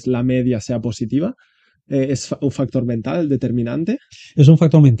finales la media sea positiva? ¿Es un factor mental determinante? Es un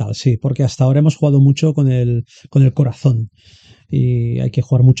factor mental, sí, porque hasta ahora hemos jugado mucho con el corazón y hay que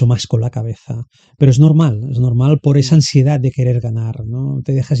jugar mucho más con la cabeza. Pero es normal por esa ansiedad de querer ganar, ¿no?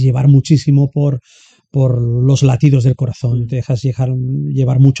 Te dejas llevar muchísimo por los latidos del corazón, te dejas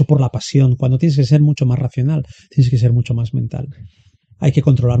llevar mucho por la pasión, cuando tienes que ser mucho más racional, tienes que ser mucho más mental. Hay que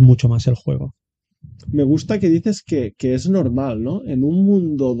controlar mucho más el juego. Me gusta que dices que es normal, ¿no? En un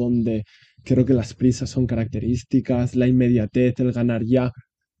mundo donde creo que las prisas son características, la inmediatez, el ganar ya,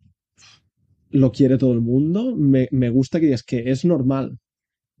 lo quiere todo el mundo, me gusta que digas que es normal.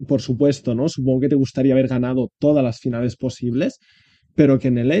 Por supuesto, ¿no? Supongo que te gustaría haber ganado todas las finales posibles, pero que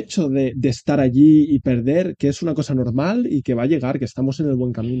en el hecho de estar allí y perder, que es una cosa normal y que va a llegar, que estamos en el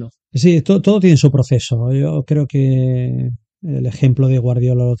buen camino. Sí, todo tiene su proceso. Yo creo que el ejemplo de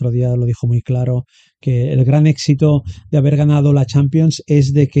Guardiola el otro día lo dijo muy claro, que el gran éxito de haber ganado la Champions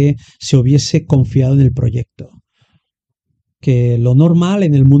es de que se hubiese confiado en el proyecto. Que lo normal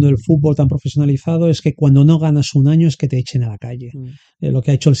en el mundo del fútbol tan profesionalizado es que cuando no ganas un año es que te echen a la calle. Lo que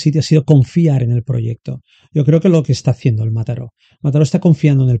ha hecho el City ha sido confiar en el proyecto. Yo creo que lo que está haciendo el Mataró. Mataró está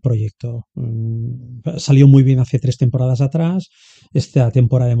confiando en el proyecto. Salió muy bien hace 3 temporadas atrás. Esta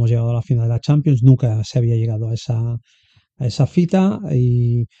temporada hemos llegado a la final de la Champions. Nunca se había llegado a esa cita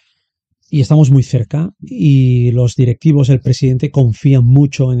y estamos muy cerca. Y los directivos, el presidente, confían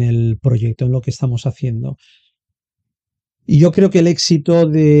mucho en el proyecto, en lo que estamos haciendo. Y yo creo que el éxito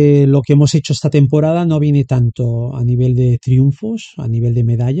de lo que hemos hecho esta temporada no viene tanto a nivel de triunfos, a nivel de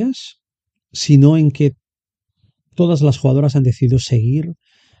medallas, sino en que todas las jugadoras han decidido seguir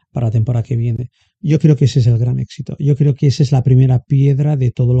para la temporada que viene. Yo creo que ese es el gran éxito. Yo creo que esa es la primera piedra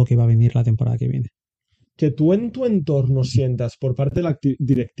de todo lo que va a venir la temporada que viene. que tú en tu entorno sientas por parte de la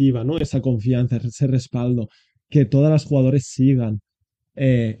directiva, ¿no? Esa confianza, ese respaldo, que todas las jugadores sigan.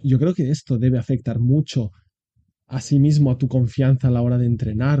 Yo creo que esto debe afectar mucho asimismo a tu confianza a la hora de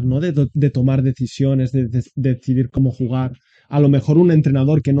entrenar, ¿no? De tomar decisiones, de decidir cómo jugar. A lo mejor un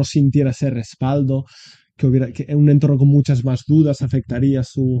entrenador que no sintiera ese respaldo, que hubiera que un entorno con muchas más dudas afectaría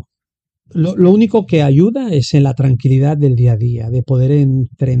su... Lo único que ayuda es en la tranquilidad del día a día, de poder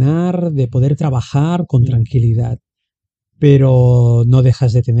entrenar, de poder trabajar con Mm. tranquilidad, pero no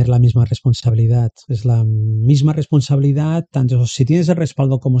dejas de tener la misma responsabilidad. Es la misma responsabilidad, tanto si tienes el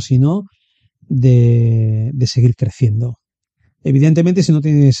respaldo como si no, de seguir creciendo. Evidentemente, si no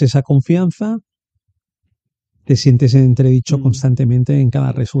tienes esa confianza, te sientes en entredicho Mm. constantemente en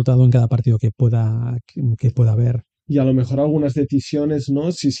cada resultado, en cada partido que pueda haber. Y a lo mejor algunas decisiones,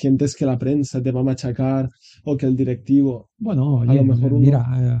 ¿no? Si sientes que la prensa te va a machacar o que el directivo, Bueno, a lo oye, mejor mira,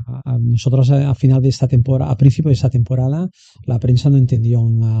 uno... nosotros a final de esta temporada, a principio de esta temporada, la prensa no entendió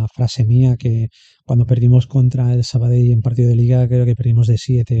una frase mía que cuando perdimos contra el Sabadell en partido de liga, creo que perdimos de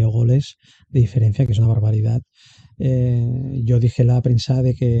 7 goles de diferencia, que es una barbaridad. Yo dije a la prensa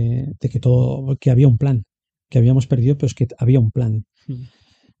de que todo, que había un plan, que habíamos perdido, pero es que había un plan. Mm.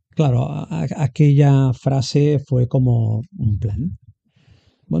 Claro, aquella frase fue como un plan.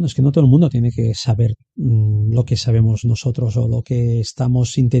 Bueno, es que no todo el mundo tiene que saber lo que sabemos nosotros o lo que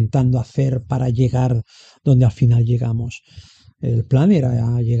estamos intentando hacer para llegar donde al final llegamos. El plan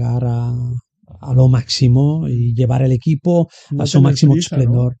era llegar a lo máximo y llevar el equipo a No su tener máximo prisa, ¿no?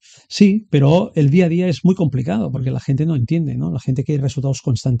 esplendor. Sí, pero el día a día es muy complicado porque Mm. la gente no entiende, ¿no? La gente quiere resultados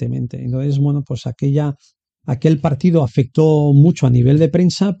constantemente. Entonces, bueno, pues aquel partido afectó mucho a nivel de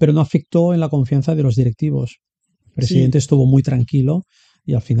prensa, pero no afectó en la confianza de los directivos. El presidente Sí, estuvo muy tranquilo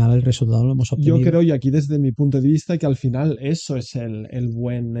y al final el resultado lo hemos yo obtenido. creo, y aquí desde mi punto de vista, que al final eso es el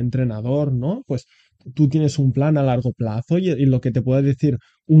buen entrenador, ¿no? Pues tú tienes un plan a largo plazo y lo que te puede decir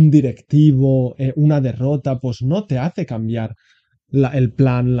un directivo, una derrota, pues no te hace cambiar el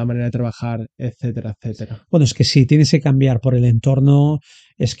plan, la manera de trabajar, etcétera, etcétera. Bueno, es que si tienes que cambiar por el entorno,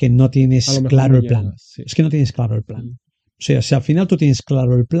 es que no A lo tienes mejor claro no el plan. llegas, sí. Es que no tienes claro el plan. Mm. O sea, si al final tú tienes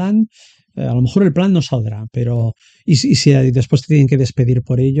claro el plan, a lo mejor el plan no saldrá, pero y si después te tienen que despedir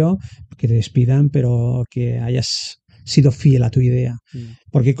por ello, que te despidan, pero que hayas sido fiel a tu idea. Mm.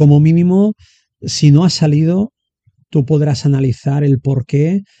 Porque como mínimo, si no ha salido, tú podrás analizar el por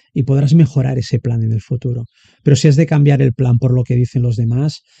qué y podrás mejorar ese plan en el futuro. Pero si has de cambiar el plan por lo que dicen los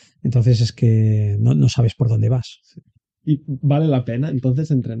demás, entonces es que no sabes por dónde vas. Y vale la pena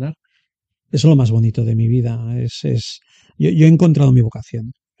entonces entrenar. Eso es lo más bonito de mi vida. Yo he encontrado mi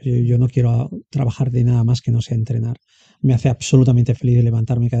vocación. Yo no quiero trabajar de nada más que no sea entrenar. Me hace absolutamente feliz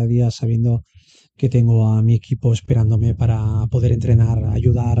levantarme cada día sabiendo que tengo a mi equipo esperándome para poder entrenar,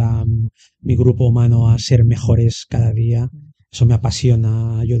 ayudar a mi grupo humano a ser mejores cada día. Eso me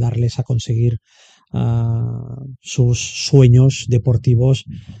apasiona, ayudarles a conseguir sus sueños deportivos.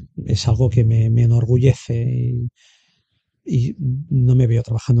 Es algo que me enorgullece y no me veo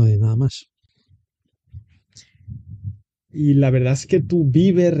trabajando de nada más. Y la verdad es que tú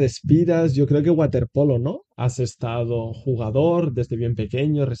vives, respiras, yo creo que waterpolo, ¿no? Has estado jugador desde bien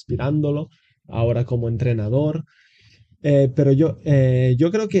pequeño, respirándolo, ahora como entrenador. Pero yo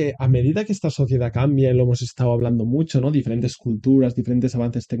creo que a medida que esta sociedad cambia, y lo hemos estado hablando mucho, ¿no? Diferentes culturas, diferentes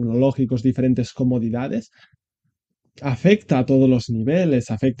avances tecnológicos, diferentes comodidades, afecta a todos los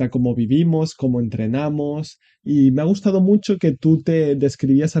niveles, afecta a cómo vivimos, cómo entrenamos. Y me ha gustado mucho que tú te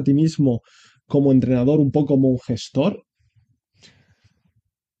describías a ti mismo como entrenador, un poco como un gestor.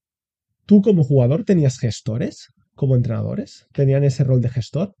 ¿Tú como jugador tenías gestores como entrenadores? ¿Tenían ese rol de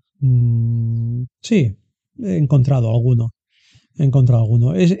gestor? Sí, he encontrado alguno. He encontrado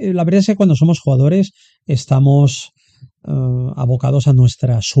alguno. La verdad es que cuando somos jugadores estamos abocados a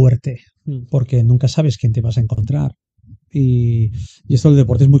nuestra suerte, Mm. porque nunca sabes quién te vas a encontrar. Y esto del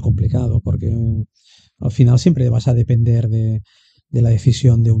deporte es muy complicado, porque al final siempre vas a depender de la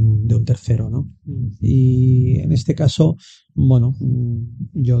decisión de un tercero, ¿no? Mm. Y en este caso, bueno,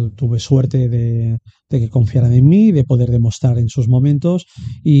 yo tuve suerte de que confiaran en mí, de poder demostrar en sus momentos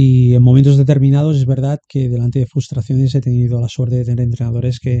y en momentos determinados es verdad que delante de frustraciones he tenido la suerte de tener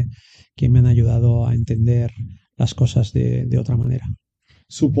entrenadores que me han ayudado a entender las cosas de otra manera.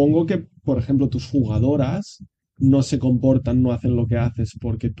 Supongo que, por ejemplo, tus jugadoras no se comportan, no hacen lo que haces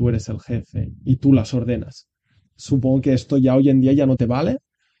porque tú eres el jefe y tú las ordenas. Supongo que esto ya hoy en día ya no te vale,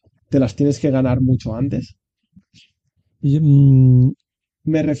 te las tienes que ganar mucho antes. Y, mm,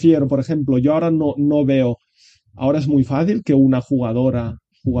 Me refiero, por ejemplo, yo ahora no veo, ahora es muy fácil que una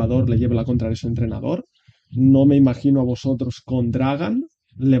jugador le lleve la contraria a su entrenador. No me imagino a vosotros con Dragan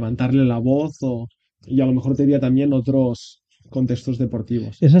levantarle la voz o Y a lo mejor te diría también otros contextos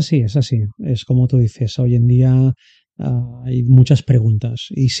deportivos. Es así, es así. Es como tú dices, hoy en día hay muchas preguntas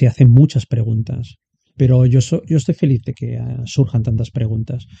y se hacen muchas preguntas. Pero yo estoy feliz de que surjan tantas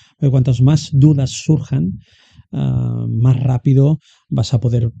preguntas. Porque cuantas más dudas surjan, más rápido vas a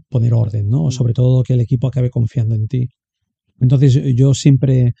poder poner orden, ¿no? Mm. Sobre todo que el equipo acabe confiando en ti. Entonces yo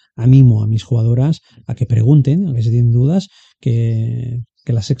siempre animo a mis jugadoras a que pregunten, a que si tienen dudas, que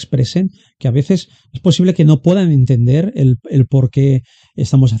las expresen, que a veces es posible que no puedan entender el por qué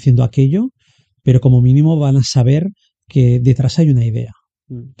estamos haciendo aquello, pero como mínimo van a saber que detrás hay una idea,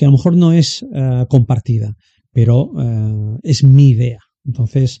 Mm. que a lo mejor no es compartida, pero es mi idea.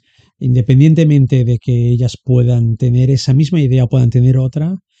 Entonces, independientemente de que ellas puedan tener esa misma idea o puedan tener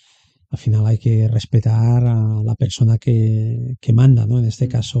otra, al final hay que respetar a la persona que manda, ¿no? En este Mm.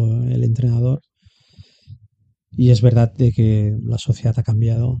 caso, el entrenador. Y es verdad de que la sociedad ha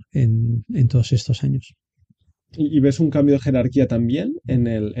cambiado en todos estos años. ¿Y ves un cambio de jerarquía también en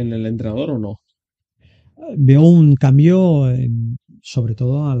el entrenador o no? Veo un cambio, sobre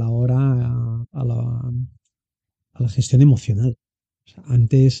todo a la hora, a la gestión emocional. O sea,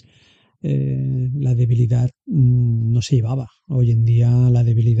 antes la debilidad no se llevaba. Hoy en día la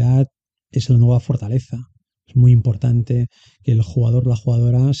debilidad es la nueva fortaleza. Es muy importante que el jugador, la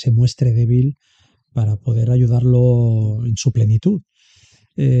jugadora, se muestre débil para poder ayudarlo en su plenitud.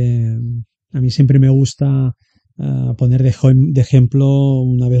 Eh, a mí siempre me gusta poner de ejemplo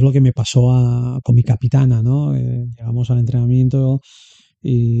una vez lo que me pasó con mi capitana, ¿no? Llegamos al entrenamiento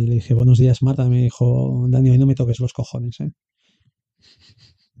y le dije, buenos días, Marta. Me dijo, Dani, hoy no me toques los cojones, ¿eh?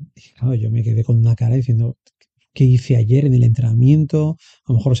 Y claro, yo me quedé con una cara diciendo, ¿qué hice ayer en el entrenamiento?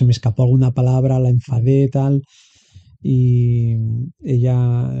 A lo mejor se me escapó alguna palabra, la enfadé, tal. Y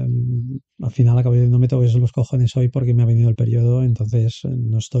ella al final acabó diciendo, no me toques los cojones hoy porque me ha venido el periodo, entonces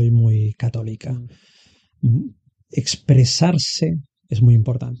no estoy muy católica. Mm. Expresarse es muy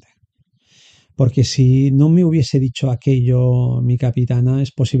importante. Porque si no me hubiese dicho aquello mi capitana,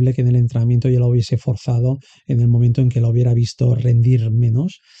 es posible que en el entrenamiento yo la hubiese forzado en el momento en que la hubiera visto rendir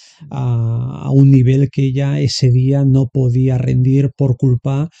menos a un nivel que ella ese día no podía rendir por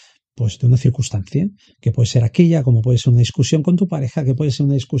culpa pues de una circunstancia, que puede ser aquella, como puede ser una discusión con tu pareja, que puede ser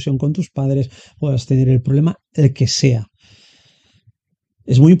una discusión con tus padres, puedas tener el problema, el que sea.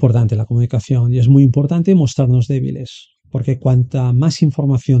 Es muy importante la comunicación y es muy importante mostrarnos débiles, porque cuanta más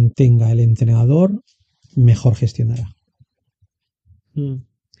información tenga el entrenador, mejor gestionará. Mm.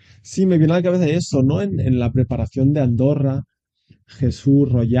 Sí, me viene a la cabeza eso, ¿no? En la preparación de Andorra, Jesús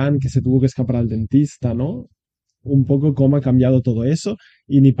Royan, que se tuvo que escapar al dentista, ¿no? Un poco cómo ha cambiado todo eso,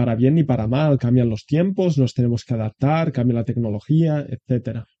 y ni para bien ni para mal, cambian los tiempos, nos tenemos que adaptar, cambia la tecnología,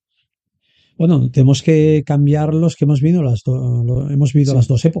 etcétera. Bueno, tenemos que cambiar los que hemos vivido las Sí,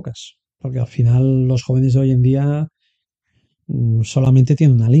 dos épocas, porque al final los jóvenes de hoy en día solamente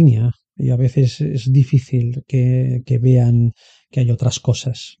tienen una línea y a veces es difícil que vean que hay otras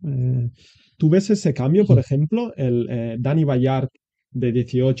cosas. ¿tú ves ese cambio, por ejemplo, el Dani Ballart de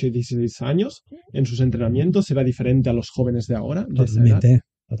 18 y 16 años en sus entrenamientos será diferente a los jóvenes de ahora, de esa edad? Totalmente,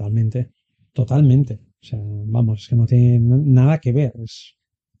 totalmente, totalmente. O sea, vamos, es que no tiene nada que ver.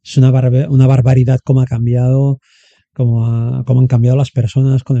 Es una barbaridad cómo ha cambiado, cómo han cambiado las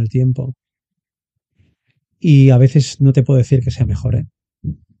personas con el tiempo. Y a veces no te puedo decir que sea mejor, ¿eh?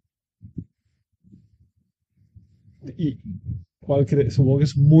 Y supongo que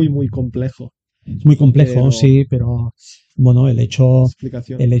es muy, muy complejo, Es muy complejo, pero sí, pero bueno,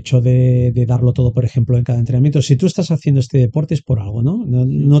 explicación. el hecho de darlo todo, por ejemplo, en cada entrenamiento. Si tú estás haciendo este deporte es por algo, ¿no? No,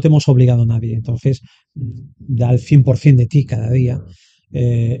 Mm. no te hemos obligado a nadie. Entonces, da el 100% de ti cada día.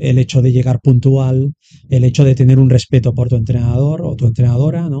 El hecho de llegar puntual, el hecho de tener un respeto por tu entrenador o tu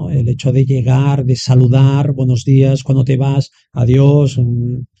entrenadora, ¿no? El hecho de llegar, de saludar, buenos días, cuando te vas, adiós,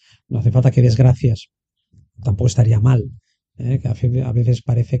 no hace falta que des gracias, tampoco estaría mal. Que a veces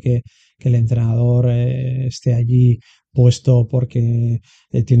parece que el entrenador esté allí puesto porque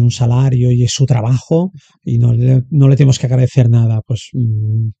tiene un salario y es su trabajo y no le tenemos que agradecer nada. Pues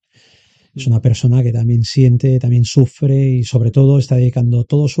es Mm. una persona que también siente, también sufre y sobre todo está dedicando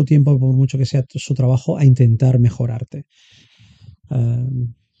todo su tiempo, por mucho que sea su trabajo, a intentar mejorarte. Uh,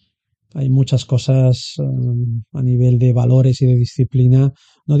 hay muchas cosas a nivel de valores y de disciplina.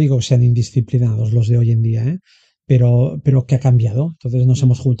 No digo que sean indisciplinados los de hoy en día, pero que ha cambiado. Entonces nos Mm.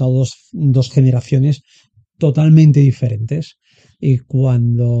 hemos juntado dos generaciones totalmente diferentes. Y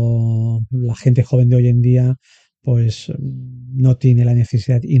cuando la gente joven de hoy en día pues no tiene la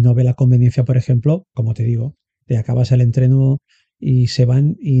necesidad y no ve la conveniencia, por ejemplo, como te digo, te acabas el entreno y se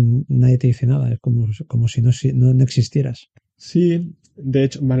van y nadie te dice nada, es como si no existieras. Sí, De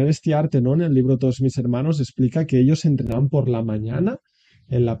hecho, Manel Estiarte, ¿no? En el libro Todos mis hermanos explica que ellos entrenaban por la mañana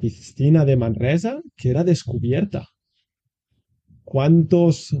en la piscina de Manresa, que era descubierta.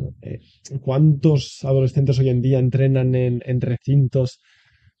 ¿Cuántos, eh, cuántos adolescentes hoy en día entrenan en recintos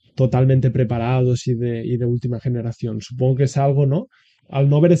totalmente preparados y de última generación? Supongo que es algo, ¿no? Al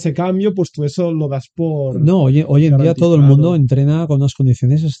no ver ese cambio, pues tú eso lo das por No, hoy en día todo el mundo garantizado. entrena con unas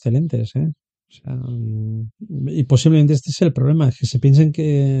condiciones excelentes, ¿eh? O sea, y posiblemente este es el problema, es que se piensen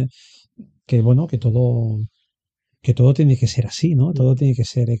que bueno, que todo tiene que ser así, ¿no? Todo tiene que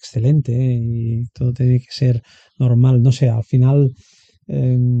ser excelente, ¿eh? Y todo tiene que ser normal. No sé, al final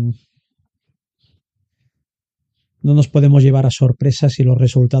eh, no nos podemos llevar a sorpresas si los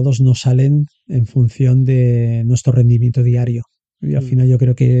resultados no salen en función de nuestro rendimiento diario. Y al Mm. final yo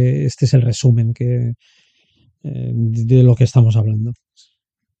creo que este es el resumen de lo que estamos hablando.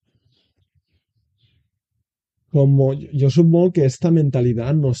 Como yo supongo que esta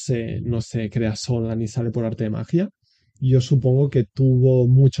mentalidad no se crea sola ni sale por arte de magia. Yo supongo que tuvo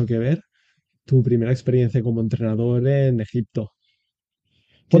mucho que ver tu primera experiencia como entrenador en Egipto.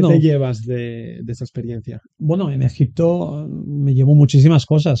 ¿Qué te Bueno, llevas de esa experiencia? Bueno, en Egipto me llevo muchísimas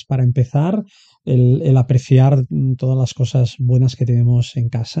cosas. Para empezar, el apreciar todas las cosas buenas que tenemos en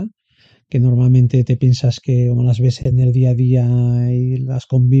casa, que normalmente te piensas que como las ves en el día a día y las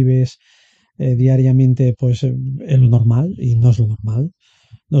convives diariamente, pues es lo normal y no es lo normal.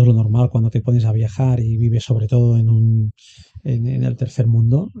 No es lo normal cuando te pones a viajar y vives sobre todo en el tercer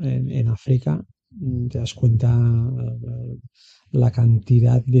mundo, en África, te das cuenta la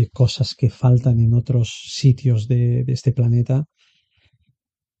cantidad de cosas que faltan en otros sitios de este planeta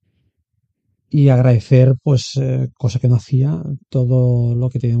y agradecer, pues, cosa que no hacía, todo lo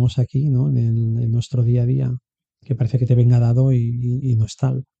que tenemos aquí, ¿no? En nuestro día a día, que parece que te venga dado y no es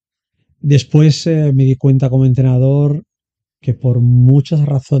tal. Después me di cuenta como entrenador que por muchas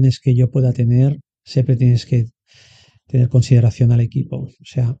razones que yo pueda tener, siempre tienes que tener consideración al equipo. O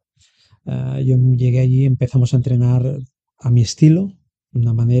sea, yo llegué allí, empezamos a entrenar a mi estilo, de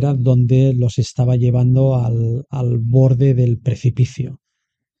una manera donde los estaba llevando al borde del precipicio.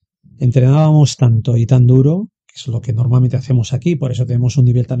 Entrenábamos tanto y tan duro, que es lo que normalmente hacemos aquí, por eso tenemos un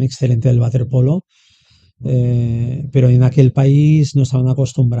nivel tan excelente del waterpolo, pero en aquel país no estaban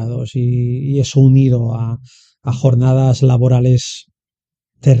acostumbrados y eso unido a jornadas laborales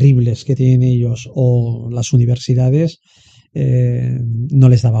terribles que tienen ellos o las universidades, no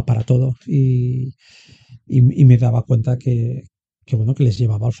les daba para todo y me daba cuenta bueno, que les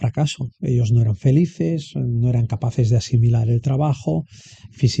llevaba al fracaso. Ellos no eran felices, no eran capaces de asimilar el trabajo,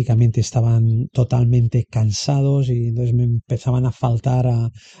 físicamente estaban totalmente cansados y entonces me empezaban a faltar a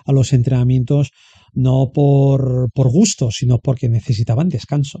los entrenamientos no por gusto, sino porque necesitaban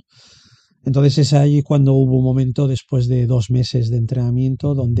descanso. Entonces es ahí cuando hubo un momento después de 2 meses de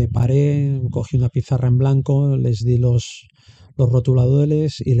entrenamiento donde paré, cogí una pizarra en blanco, les di los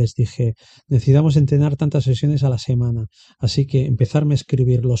rotuladores y les dije, necesitamos entrenar tantas sesiones a la semana, así que empezarme a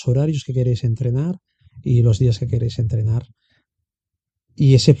escribir los horarios que queréis entrenar y los días que queréis entrenar.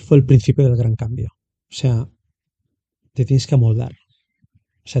 Y ese fue el principio del gran cambio. O sea, te tienes que amoldar,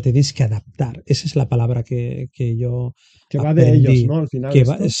 o sea, te tienes que adaptar. Esa es la palabra que yo Que va de ellos, aprendí. ¿no? Al final Que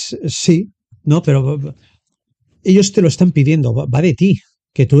va, esto. sí, no, pero ellos te lo están pidiendo, va de ti,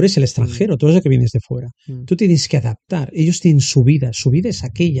 que tú eres el Mm, extranjero, tú eres el que vienes de fuera. mm, Tú tienes que adaptar. Ellos tienen su vida es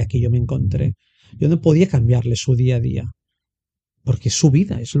aquella que yo me encontré. Yo no podía cambiarle su día a día, porque es su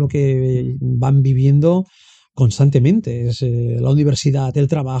vida, es lo que mm. van viviendo constantemente. Es la universidad, el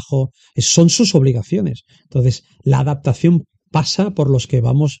trabajo, son sus obligaciones. Entonces, la adaptación pasa por los que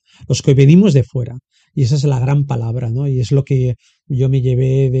vamos, los que venimos de fuera. Y esa es la gran palabra, ¿no? Y es lo que yo me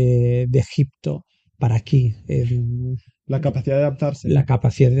llevé de Egipto para aquí, La capacidad de adaptarse. la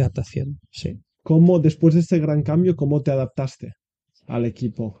capacidad de adaptación, sí. ¿Cómo, después de este gran cambio, cómo te adaptaste al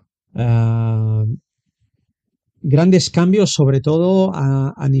equipo? Uh, grandes cambios, sobre todo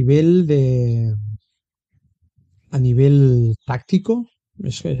a nivel a nivel táctico,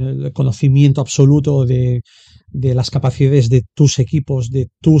 es el conocimiento absoluto de las capacidades de tus equipos, de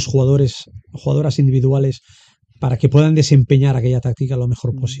tus jugadores, jugadoras individuales, para que puedan desempeñar aquella táctica lo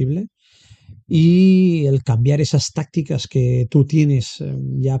mejor Mm, posible. Y el cambiar esas tácticas que tú tienes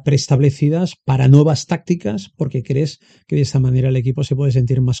ya preestablecidas para nuevas tácticas, porque crees que de esta manera el equipo se puede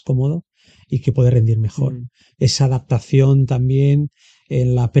sentir más cómodo y que puede rendir mejor. mm, Esa adaptación también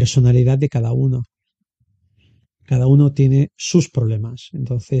en la personalidad de cada uno. Cada uno tiene sus problemas.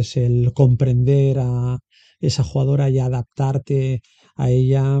 Entonces, el comprender a esa jugadora y adaptarte a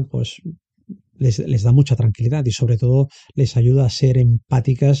ella, pues les da mucha tranquilidad y sobre todo les ayuda a ser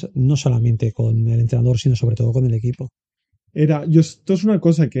empáticas no solamente con el entrenador, sino sobre todo con el equipo. Esto es una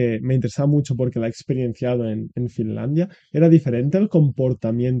cosa que me interesa mucho porque la he experienciado en Finlandia. ¿Era diferente el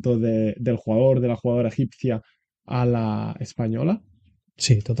comportamiento del jugador, de la jugadora egipcia a la española?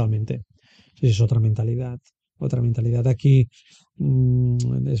 Sí, totalmente. Sí, es otra mentalidad. Otra mentalidad. Aquí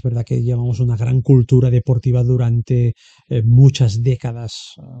es verdad que llevamos una gran cultura deportiva durante muchas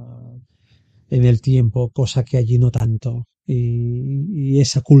décadas en el tiempo, cosa que allí no tanto. Y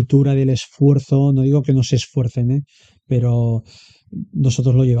esa cultura del esfuerzo, no digo que no se esfuercen, pero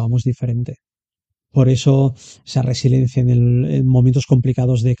nosotros lo llevamos diferente. Por eso esa resiliencia en momentos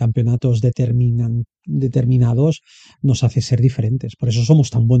complicados de campeonatos determinados nos hace ser diferentes. Por eso somos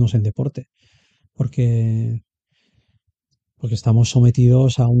tan buenos en deporte, porque, porque estamos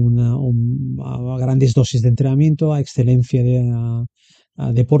sometidos a grandes dosis de entrenamiento, a excelencia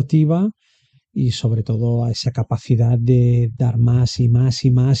a deportiva y sobre todo a esa capacidad de dar más y más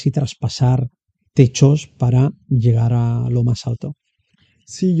y más y traspasar techos para llegar a lo más alto.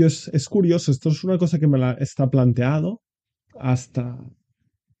 Sí, es curioso. Esto es una cosa que me la está planteado hasta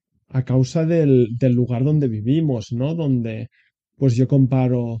a causa del lugar donde vivimos, ¿no? Donde, pues yo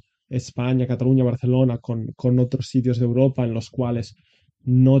comparo España, Cataluña, Barcelona con otros sitios de Europa en los cuales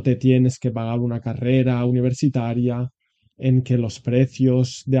no te tienes que pagar una carrera universitaria, en que los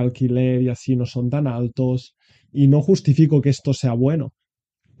precios de alquiler y así no son tan altos, y no justifico que esto sea bueno.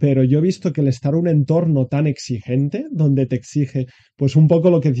 Pero yo he visto que el estar en un entorno tan exigente, donde te exige, pues un poco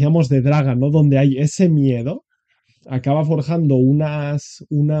lo que decíamos de Draga, ¿no? Donde hay ese miedo, acaba forjando unas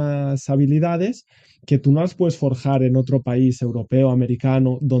habilidades que tú no las puedes forjar en otro país europeo,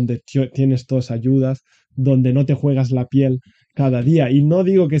 americano, donde tienes todas ayudas, donde no te juegas la piel cada día. Y no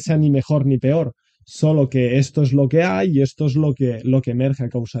digo que sea ni mejor ni peor, solo que esto es lo que hay y esto es lo que emerge a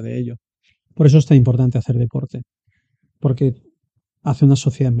causa de ello. Por eso es tan importante hacer deporte, porque hace una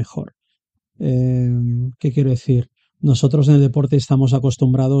sociedad mejor. Eh, ¿Qué quiero decir? Nosotros en el deporte estamos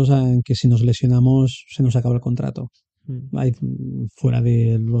acostumbrados a que si nos lesionamos se nos acaba el contrato. Mm. Hay, fuera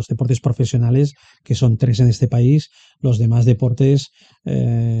de los deportes profesionales, que son tres en este país, los demás deportes,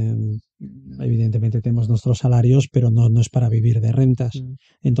 eh, evidentemente tenemos nuestros salarios, pero no es para vivir de rentas. Mm.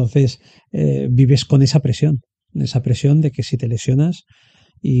 Entonces, vives con esa presión de que si te lesionas,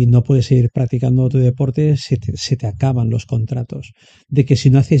 y no puedes seguir practicando tu deporte, se te acaban los contratos. De que si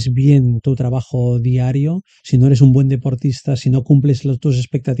no haces bien tu trabajo diario, si no eres un buen deportista, si no cumples tus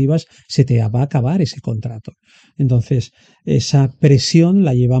expectativas, se te va a acabar ese contrato. Entonces, esa presión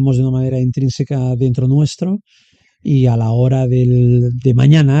la llevamos de una manera intrínseca dentro nuestro y a la hora de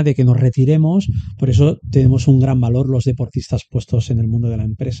mañana, de que nos retiremos, por eso tenemos un gran valor los deportistas puestos en el mundo de la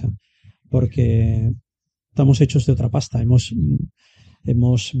empresa, porque estamos hechos de otra pasta,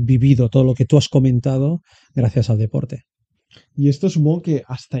 hemos vivido todo lo que tú has comentado gracias al deporte. Y esto supongo que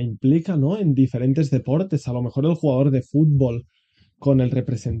hasta implica, ¿no? En diferentes deportes. A lo mejor el jugador de fútbol con el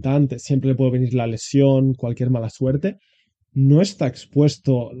representante siempre le puede venir la lesión, cualquier mala suerte. No está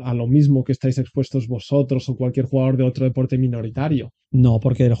expuesto a lo mismo que estáis expuestos vosotros o cualquier jugador de otro deporte minoritario. No,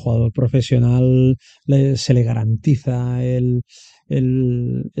 porque el jugador profesional se le garantiza El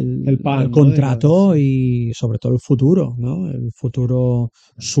el pan, ¿no? De cada... contrato Sí. y sobre todo el futuro, ¿no? El futuro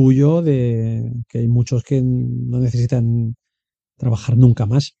suyo de que hay muchos que no necesitan trabajar nunca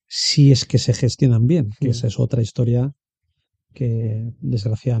más si es que se gestionan bien, que Mm. esa es otra historia que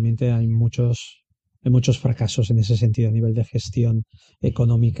desgraciadamente hay muchos fracasos en ese sentido a nivel de gestión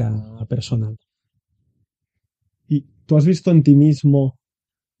económica personal. ¿Y tú has visto en ti mismo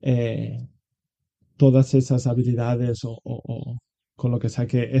eh, todas esas habilidades o con lo que sea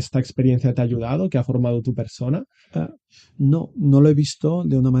que esta experiencia te ha ayudado, que ha formado tu persona? Ah, no lo he visto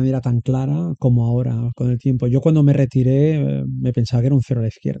de una manera tan clara como ahora con el tiempo. Yo cuando me retiré me pensaba que era un cero a la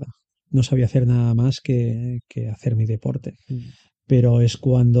izquierda. No sabía hacer nada más que hacer mi deporte. Mm. Pero es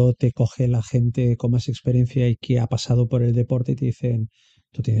cuando te coge la gente con más experiencia y que ha pasado por el deporte y te dicen,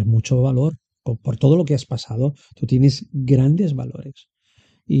 tú tienes mucho valor, por todo lo que has pasado, tú tienes grandes valores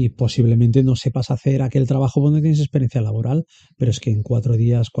y posiblemente no sepas hacer aquel trabajo cuando tienes experiencia laboral, pero es que en 4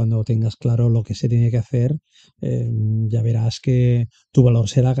 días, cuando tengas claro lo que se tiene que hacer, ya verás que tu valor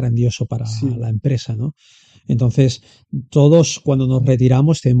será grandioso para Sí, la empresa, ¿no? Entonces, todos cuando nos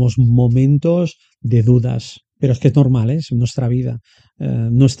retiramos tenemos momentos de dudas, pero es que es normal, ¿eh? Es nuestra vida.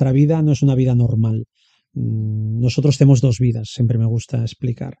 Nuestra vida no es una vida normal. Nosotros tenemos dos vidas, siempre me gusta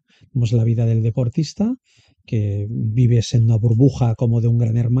explicar. Tenemos la vida del deportista, que vives en una burbuja como de un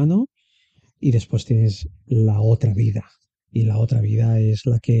gran hermano, y después tienes la otra vida. Y la otra vida es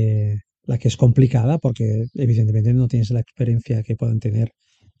la que es complicada porque evidentemente no tienes la experiencia que puedan tener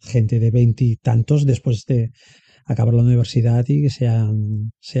gente de veintitantos después de acabar la universidad y que se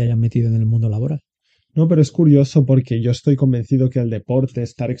hayan metido en el mundo laboral. No, pero es curioso porque yo estoy convencido que el deporte,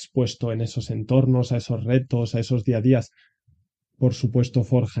 estar expuesto en esos entornos, a esos retos, a esos día a días, por supuesto,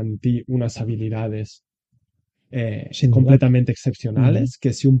 forja en ti unas habilidades sin duda. completamente Mm. excepcionales,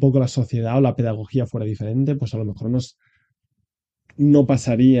 que si un poco la sociedad o la pedagogía fuera diferente, pues a lo mejor no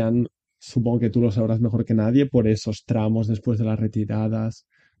pasarían, supongo que tú lo sabrás mejor que nadie, por esos tramos después de las retiradas,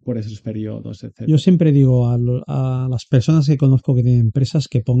 por esos periodos, Yo etcétera. siempre digo a las personas que conozco que tienen empresas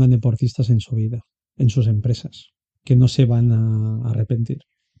que pongan deportistas en su vida, en sus empresas, que no se van a arrepentir,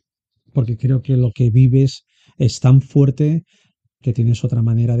 porque creo que lo que vives es tan fuerte que tienes otra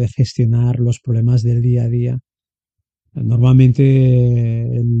manera de gestionar los problemas del día a día. Normalmente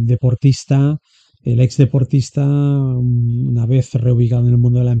el deportista, el ex deportista, una vez reubicado en el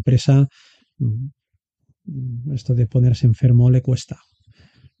mundo de la empresa, esto de ponerse enfermo le cuesta.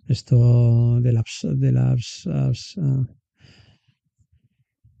 Esto de la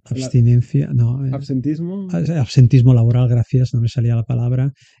El abstinencia, no, absentismo, absentismo laboral, gracias, no me salía la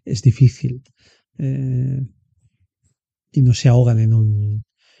palabra, es difícil. Eh, y no se ahogan en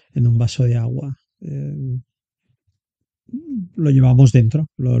un vaso de agua. Lo llevamos dentro,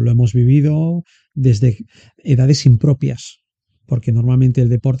 lo hemos vivido desde edades impropias, porque normalmente el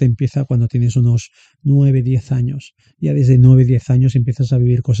deporte empieza cuando tienes unos 9 10 años. Ya desde 9 10 años empiezas a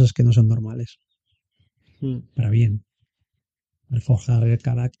vivir cosas que no son normales, mm. para bien, al forjar el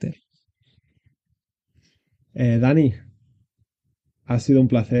carácter. Dani, ha sido un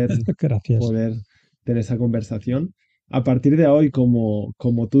placer Gracias. poder tener esa conversación. A partir de hoy, como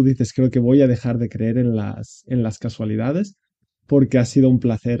tú dices, creo que voy a dejar de creer en las casualidades, porque ha sido un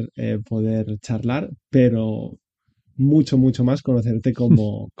placer poder charlar, pero mucho, mucho más conocerte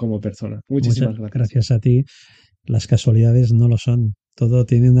como persona. Muchas Muchísimas gracias. gracias a ti. Las casualidades no lo son. Todo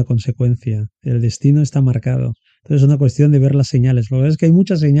tiene una consecuencia. El destino está marcado. Entonces es una cuestión de ver las señales. Lo que es que hay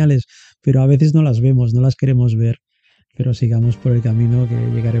muchas señales, pero a veces no las vemos, no las queremos ver. Pero sigamos por el camino que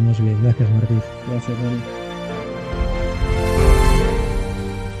llegaremos bien. Gracias, Martí. Gracias, Dani.